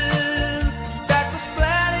vision that was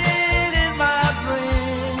planted in my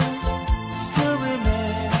brain still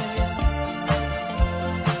remains,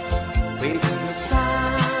 waiting the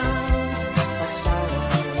sounds of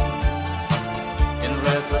silence. In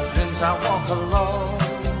restless dreams I walk alone,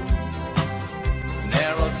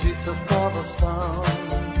 narrow streets of cobblestone,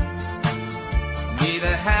 near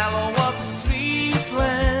the halo of the street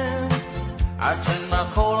lamp. I turn my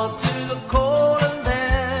collar to the cold, and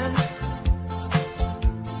then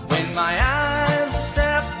when my eyes are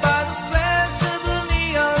stabbed by the flash of the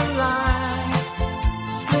neon light,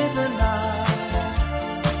 split the night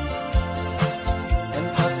and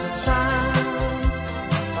plus the sound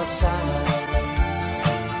of silence.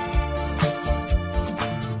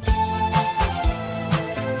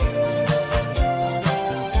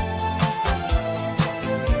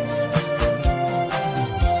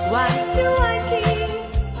 Why do I keep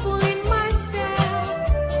fooling myself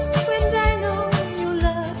when I know you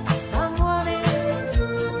love someone else?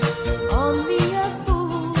 Only a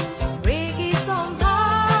fool breaks his own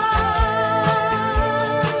heart.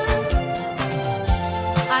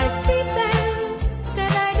 I pretend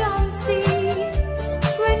that I don't see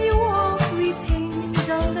when you walk with him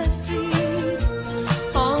down the street.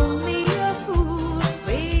 Only a fool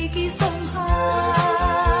breaks his own heart.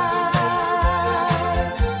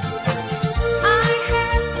 I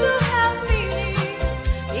have to have meaning.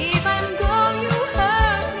 If I'm gone, you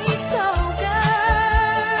hurt me so,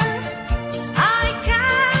 girl. I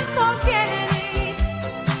can't forget it.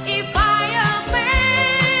 If I am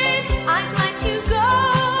mad, I'd let you go.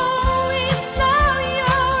 It's not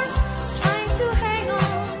yours. Trying to hang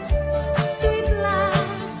on to it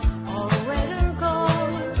last or rather go.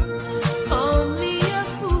 Only a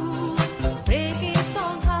fool breaks his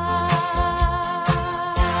own heart.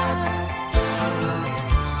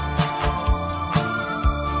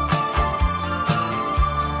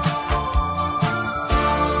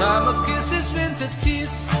 Summer kisses, winter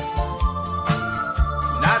tears,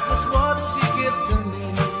 that was what she gave to me.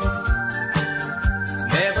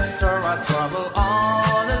 Never store our trouble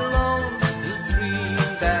all alone to dream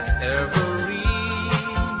that every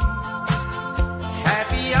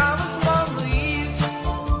happy hours long leaves,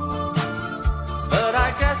 but I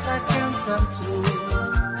guess I can some through.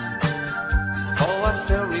 Oh, I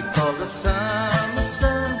still recall the summer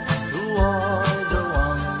sun through all the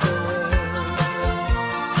wonder ways.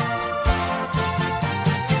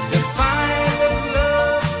 To find a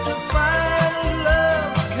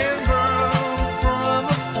love can burn from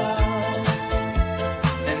afar,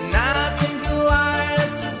 and nothing can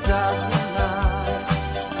light the dark night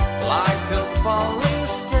like the falling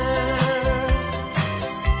stars.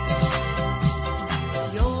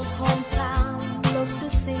 The old hometown looked the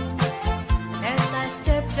same as I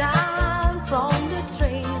stepped down from the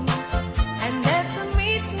train, and there to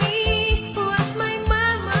meet me was my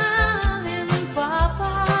mama and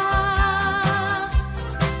papa.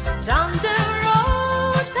 Down the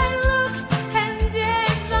road I look, and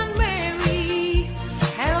there's Aunt Mary,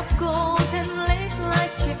 hair of gold and legs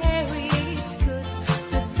like cherry. It's good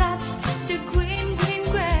to touch the green, green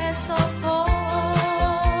grass of home.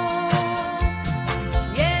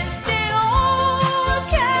 Yes, they all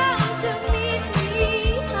came to meet me,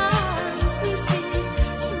 arms reaching,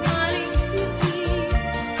 smiling sweetly.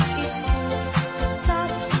 It's good to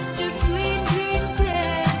touch the green, green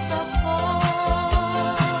grass of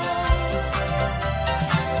home.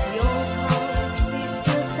 The old house is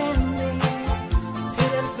still standing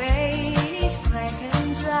till the bay is cracked and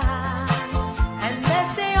dry, and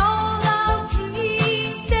that's the old oak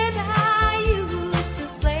tree that I used to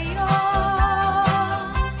play on.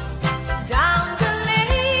 Down the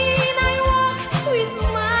lane I walk with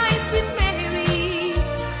my sweet Mary,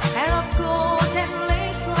 hair of gold and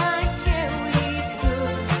legs like cherry. It's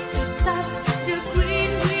good to touch the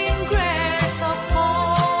green, green grass of home.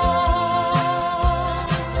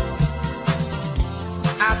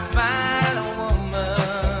 I find a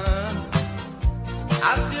woman,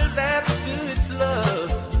 I feel that to its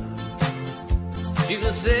love. She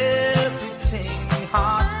was everything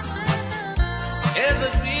hot,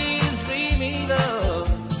 every dreaming love.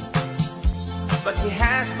 But she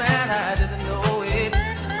has man, I didn't know it.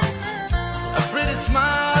 A pretty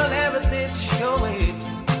smile never did show it.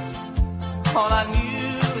 All I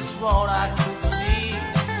knew is what I could see,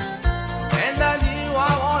 and I knew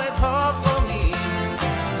I wanted her for me.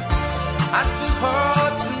 I took her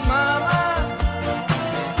to mama.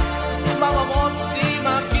 Mama wants to see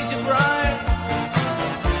my future bride.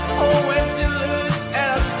 Oh, when she looked at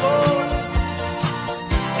us both,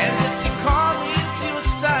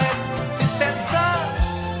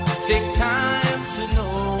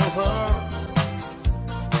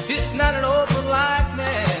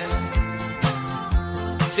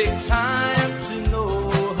 time to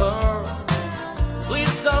know her.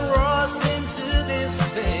 Please don't rush into this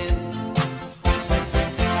thing.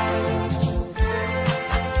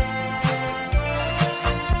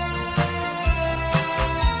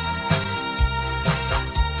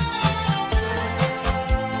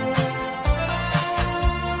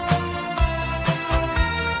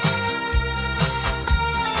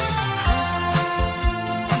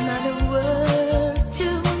 Another word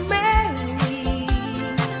to Mary.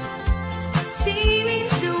 See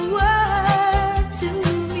means the word to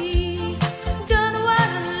me. Don't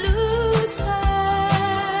wanna lose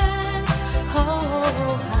her.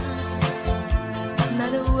 Oh,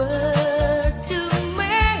 another word to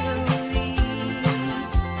Mary.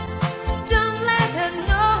 Don't let her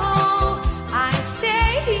know I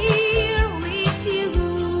stay here with you.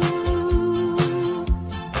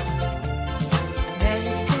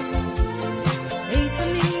 Let's go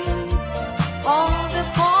easily. All the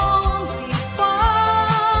phones we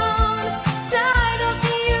found, tired of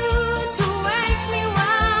you to waste me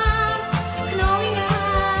round, knowing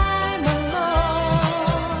I'm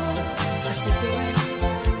alone. I sit around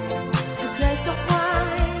a glass of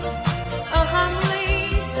wine, a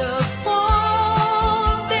harmless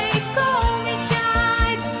phone. They call me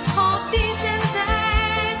child of this and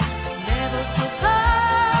that, never could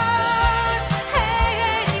hurt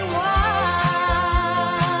anyone.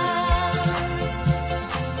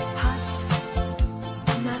 Hush,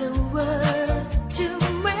 another word to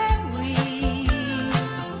Mary.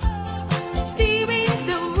 See means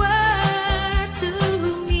the word to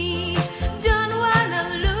me. Don't wanna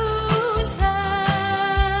lose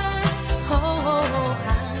her. Oh,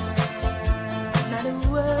 hush, another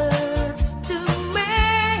word to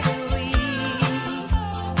Mary.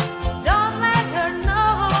 Don't let her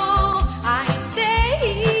know I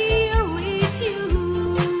stay here with you.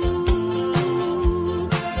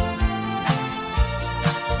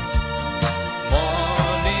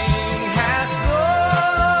 Morning has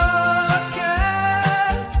broken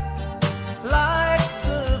like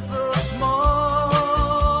the first morning.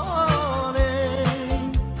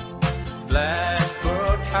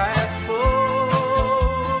 Blackbird has spoken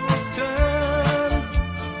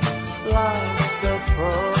like the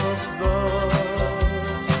first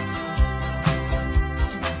bird.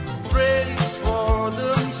 Praise for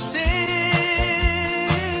them singing,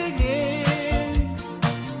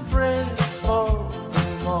 praise for the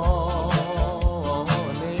morning,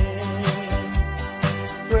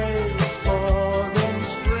 praise for them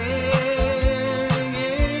springing,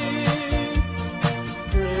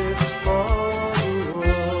 praise for the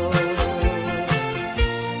world.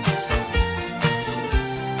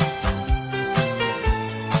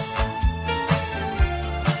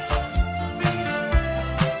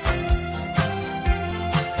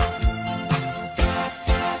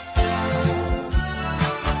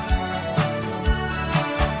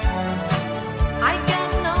 I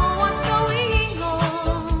can't know what's going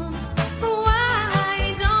on.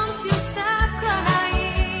 Why don't you stop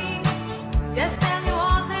crying? Just tell me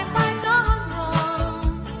what have I done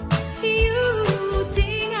wrong. You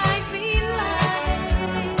think I feel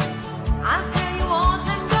like I'll tell you what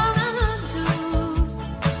I'm gonna do.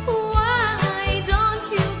 Why don't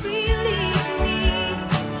you believe me?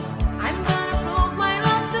 I'm gonna prove my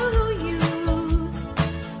love to you.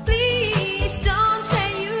 Please don't say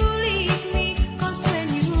you leave me, 'cause when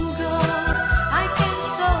you go, I can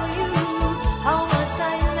show you how much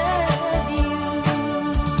I love you.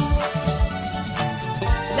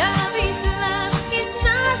 Love is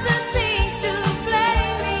not the things to play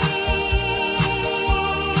with.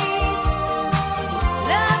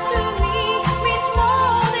 Love to me means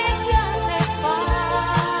more than just a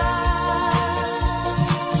fun.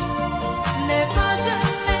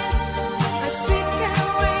 Nevertheless, a sweet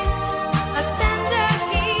caress, a tender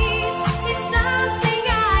kiss is something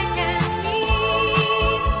I can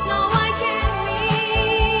miss. No, I can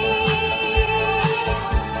miss.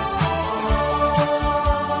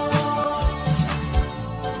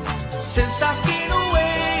 Since I've been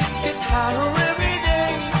away, it's get harder every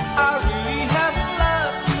day. I really have a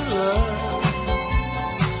lot to love.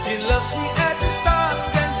 She loves me at the start,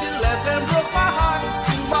 then she left and broke my heart.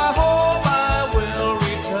 To my home I will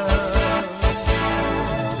return.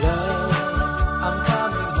 Love, I'm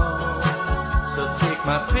coming home, so take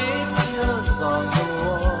my pictures on the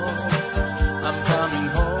wall. I'm coming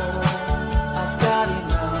home, I've got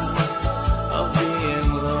enough of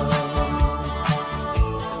being loved.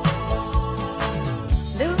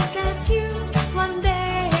 Look at you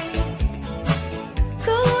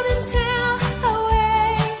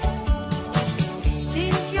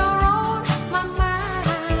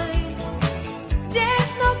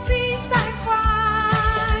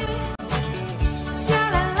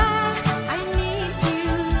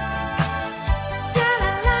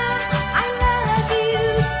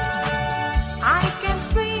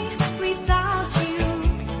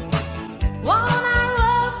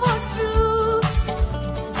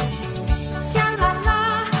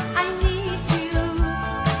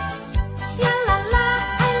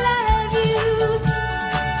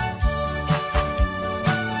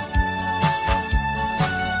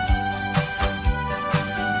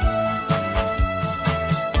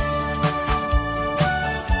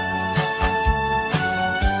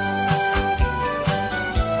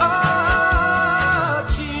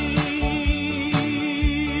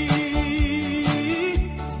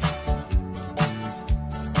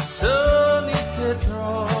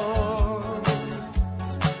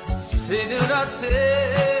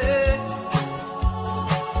te.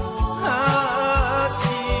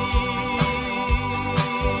 Aquí,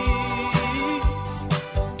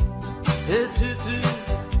 se tu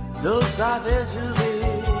lo sabes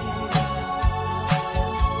vivir.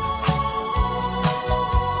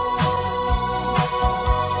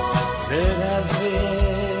 Venerdì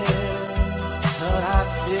sarà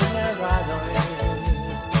fine radoi.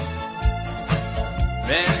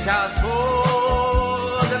 Nel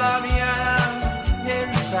caso della mia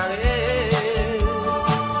pensare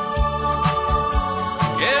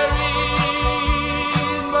che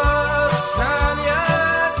rimastani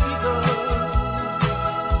a Tito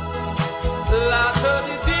lato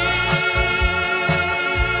di te.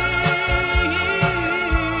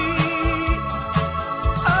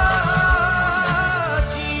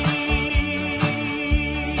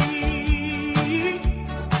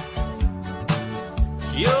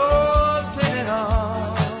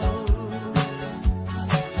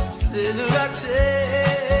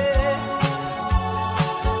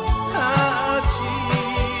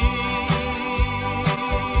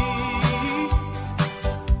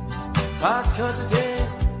 Fatko'de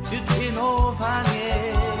tutti novani.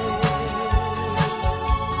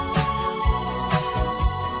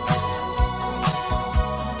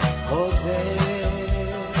 José,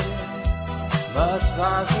 mas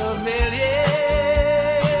familiar.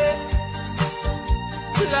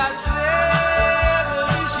 La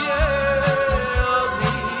religiosi,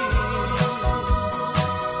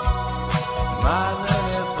 ma non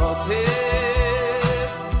è forte.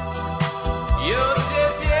 Io te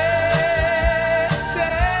viete,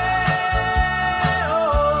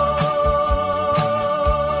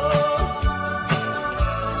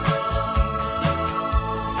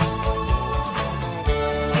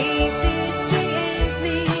 It is the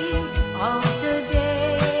evening of the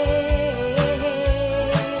day.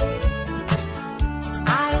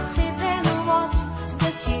 I sit and watch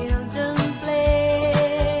the children play.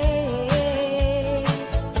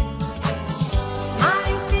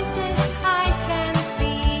 Smiling faces I can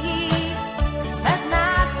see, but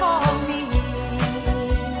not for me.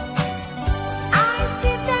 I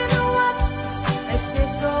sit and watch as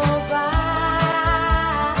days go by.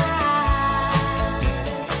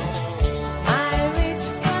 My rich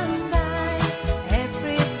can buy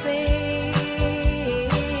everything.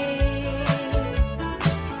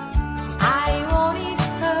 I wanted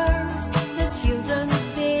her, the children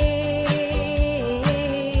sing.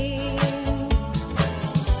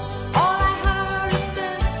 All I heard is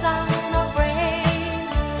the sound of rain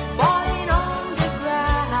falling on the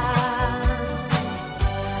ground.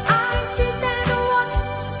 I sit and watch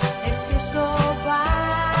as days go by.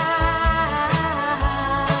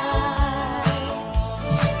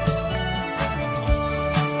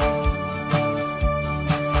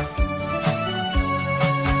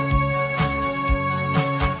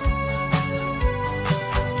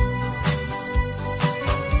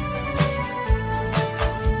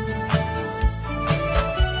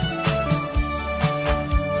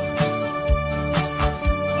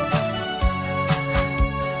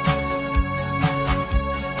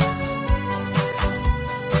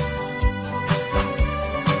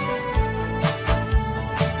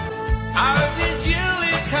 Out di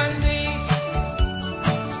Julie Candy,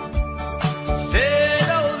 said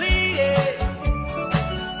Oldies,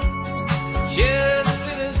 just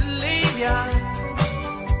finished Libya,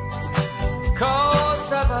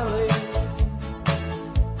 cosa vale?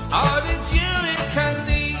 Out di Julie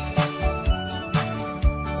Candy,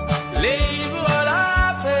 leave what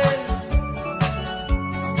I pay,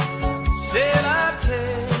 c'est la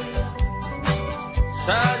terre,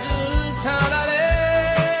 s'ajoute la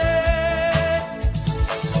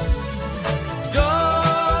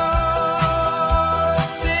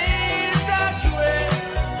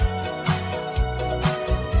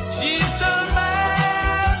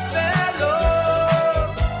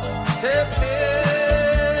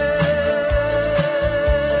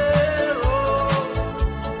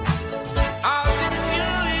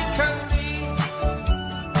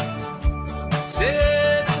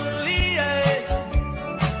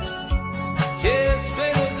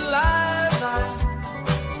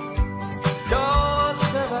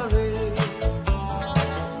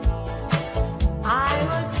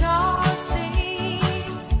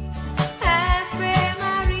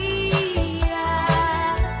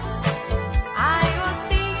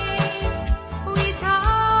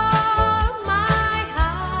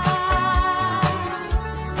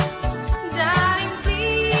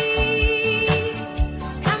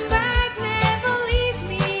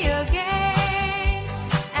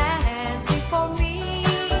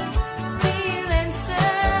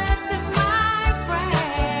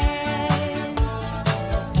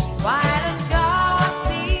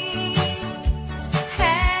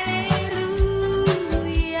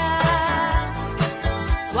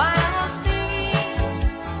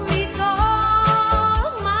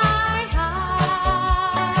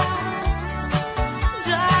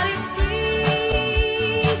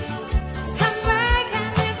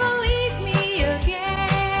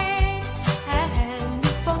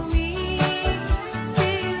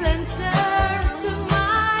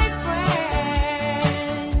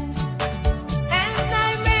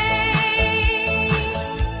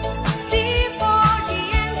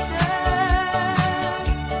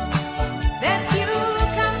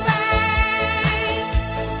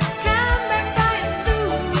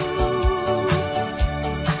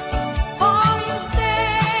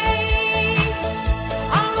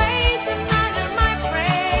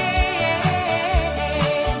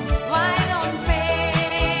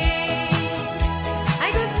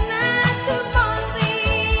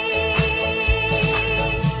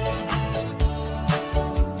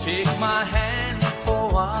my hand for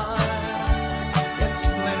a while.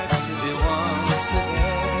 Explain it to the once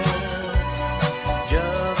again,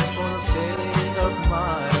 just for the sake of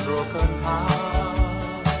my broken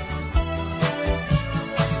heart.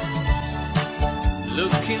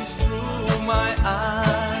 Looking through my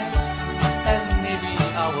eyes, and maybe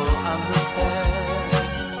I will understand.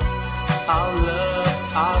 Our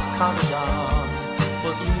love, our confidant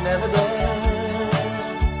was never there.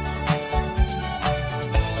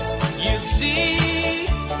 You see,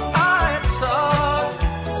 I thought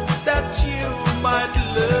that you might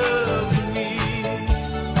love me,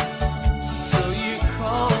 so you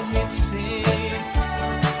called me sin.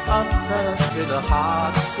 I felt with a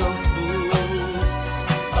heart so full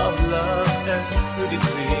of love and pretty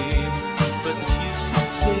dream, but you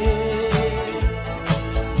said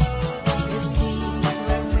The seas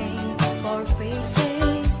were made for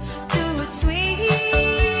faces too sweet.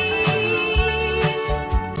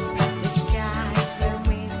 The skies were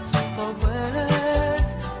made for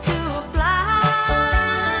birds to fly.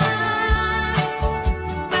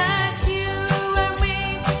 But you were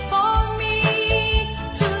made for me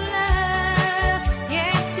to love,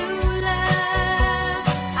 yes, to love.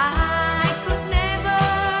 I could never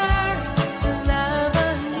love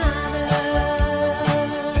another.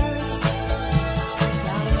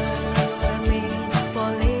 Flowers were made for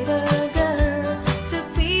little girl to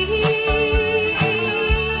feed.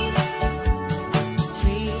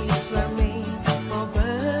 Trees were made for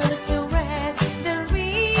birds to rest the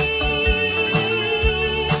reed.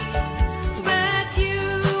 But you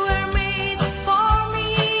were made for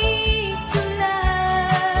me to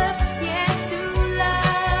love, yes, to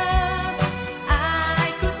love. I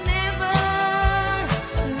could never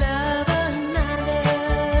love another.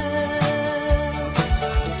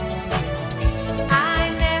 I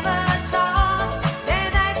never thought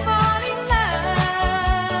that I'd fall in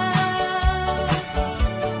love,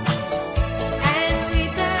 and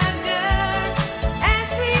with a girl as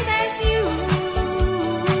sweet as you.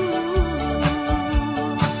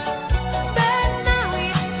 But now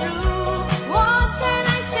it's true. What can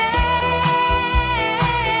I say?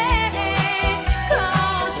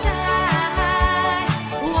 'Cause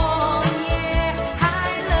I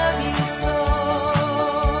love you so.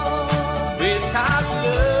 without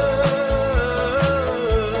love,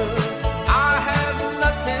 I have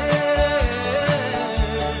nothing.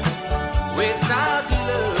 Without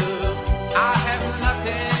love, I have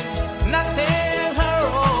nothing, nothing at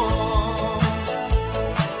all.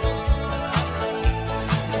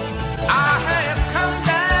 I have come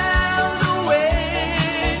down the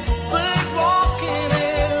way, but walking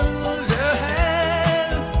in the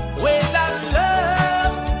hand. Without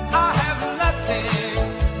love, I have nothing,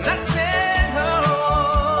 nothing at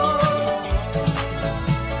all.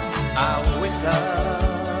 I wake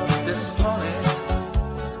up this morning,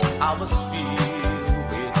 I was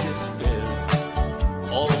filled with despair.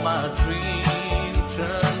 All my dreams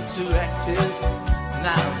turned to ashes,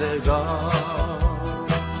 now they're gone.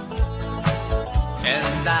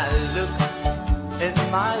 And I look in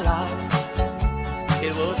my life,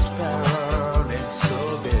 it was burning so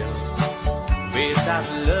bare. Without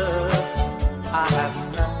love, I have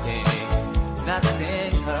nothing,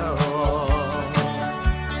 nothing at all.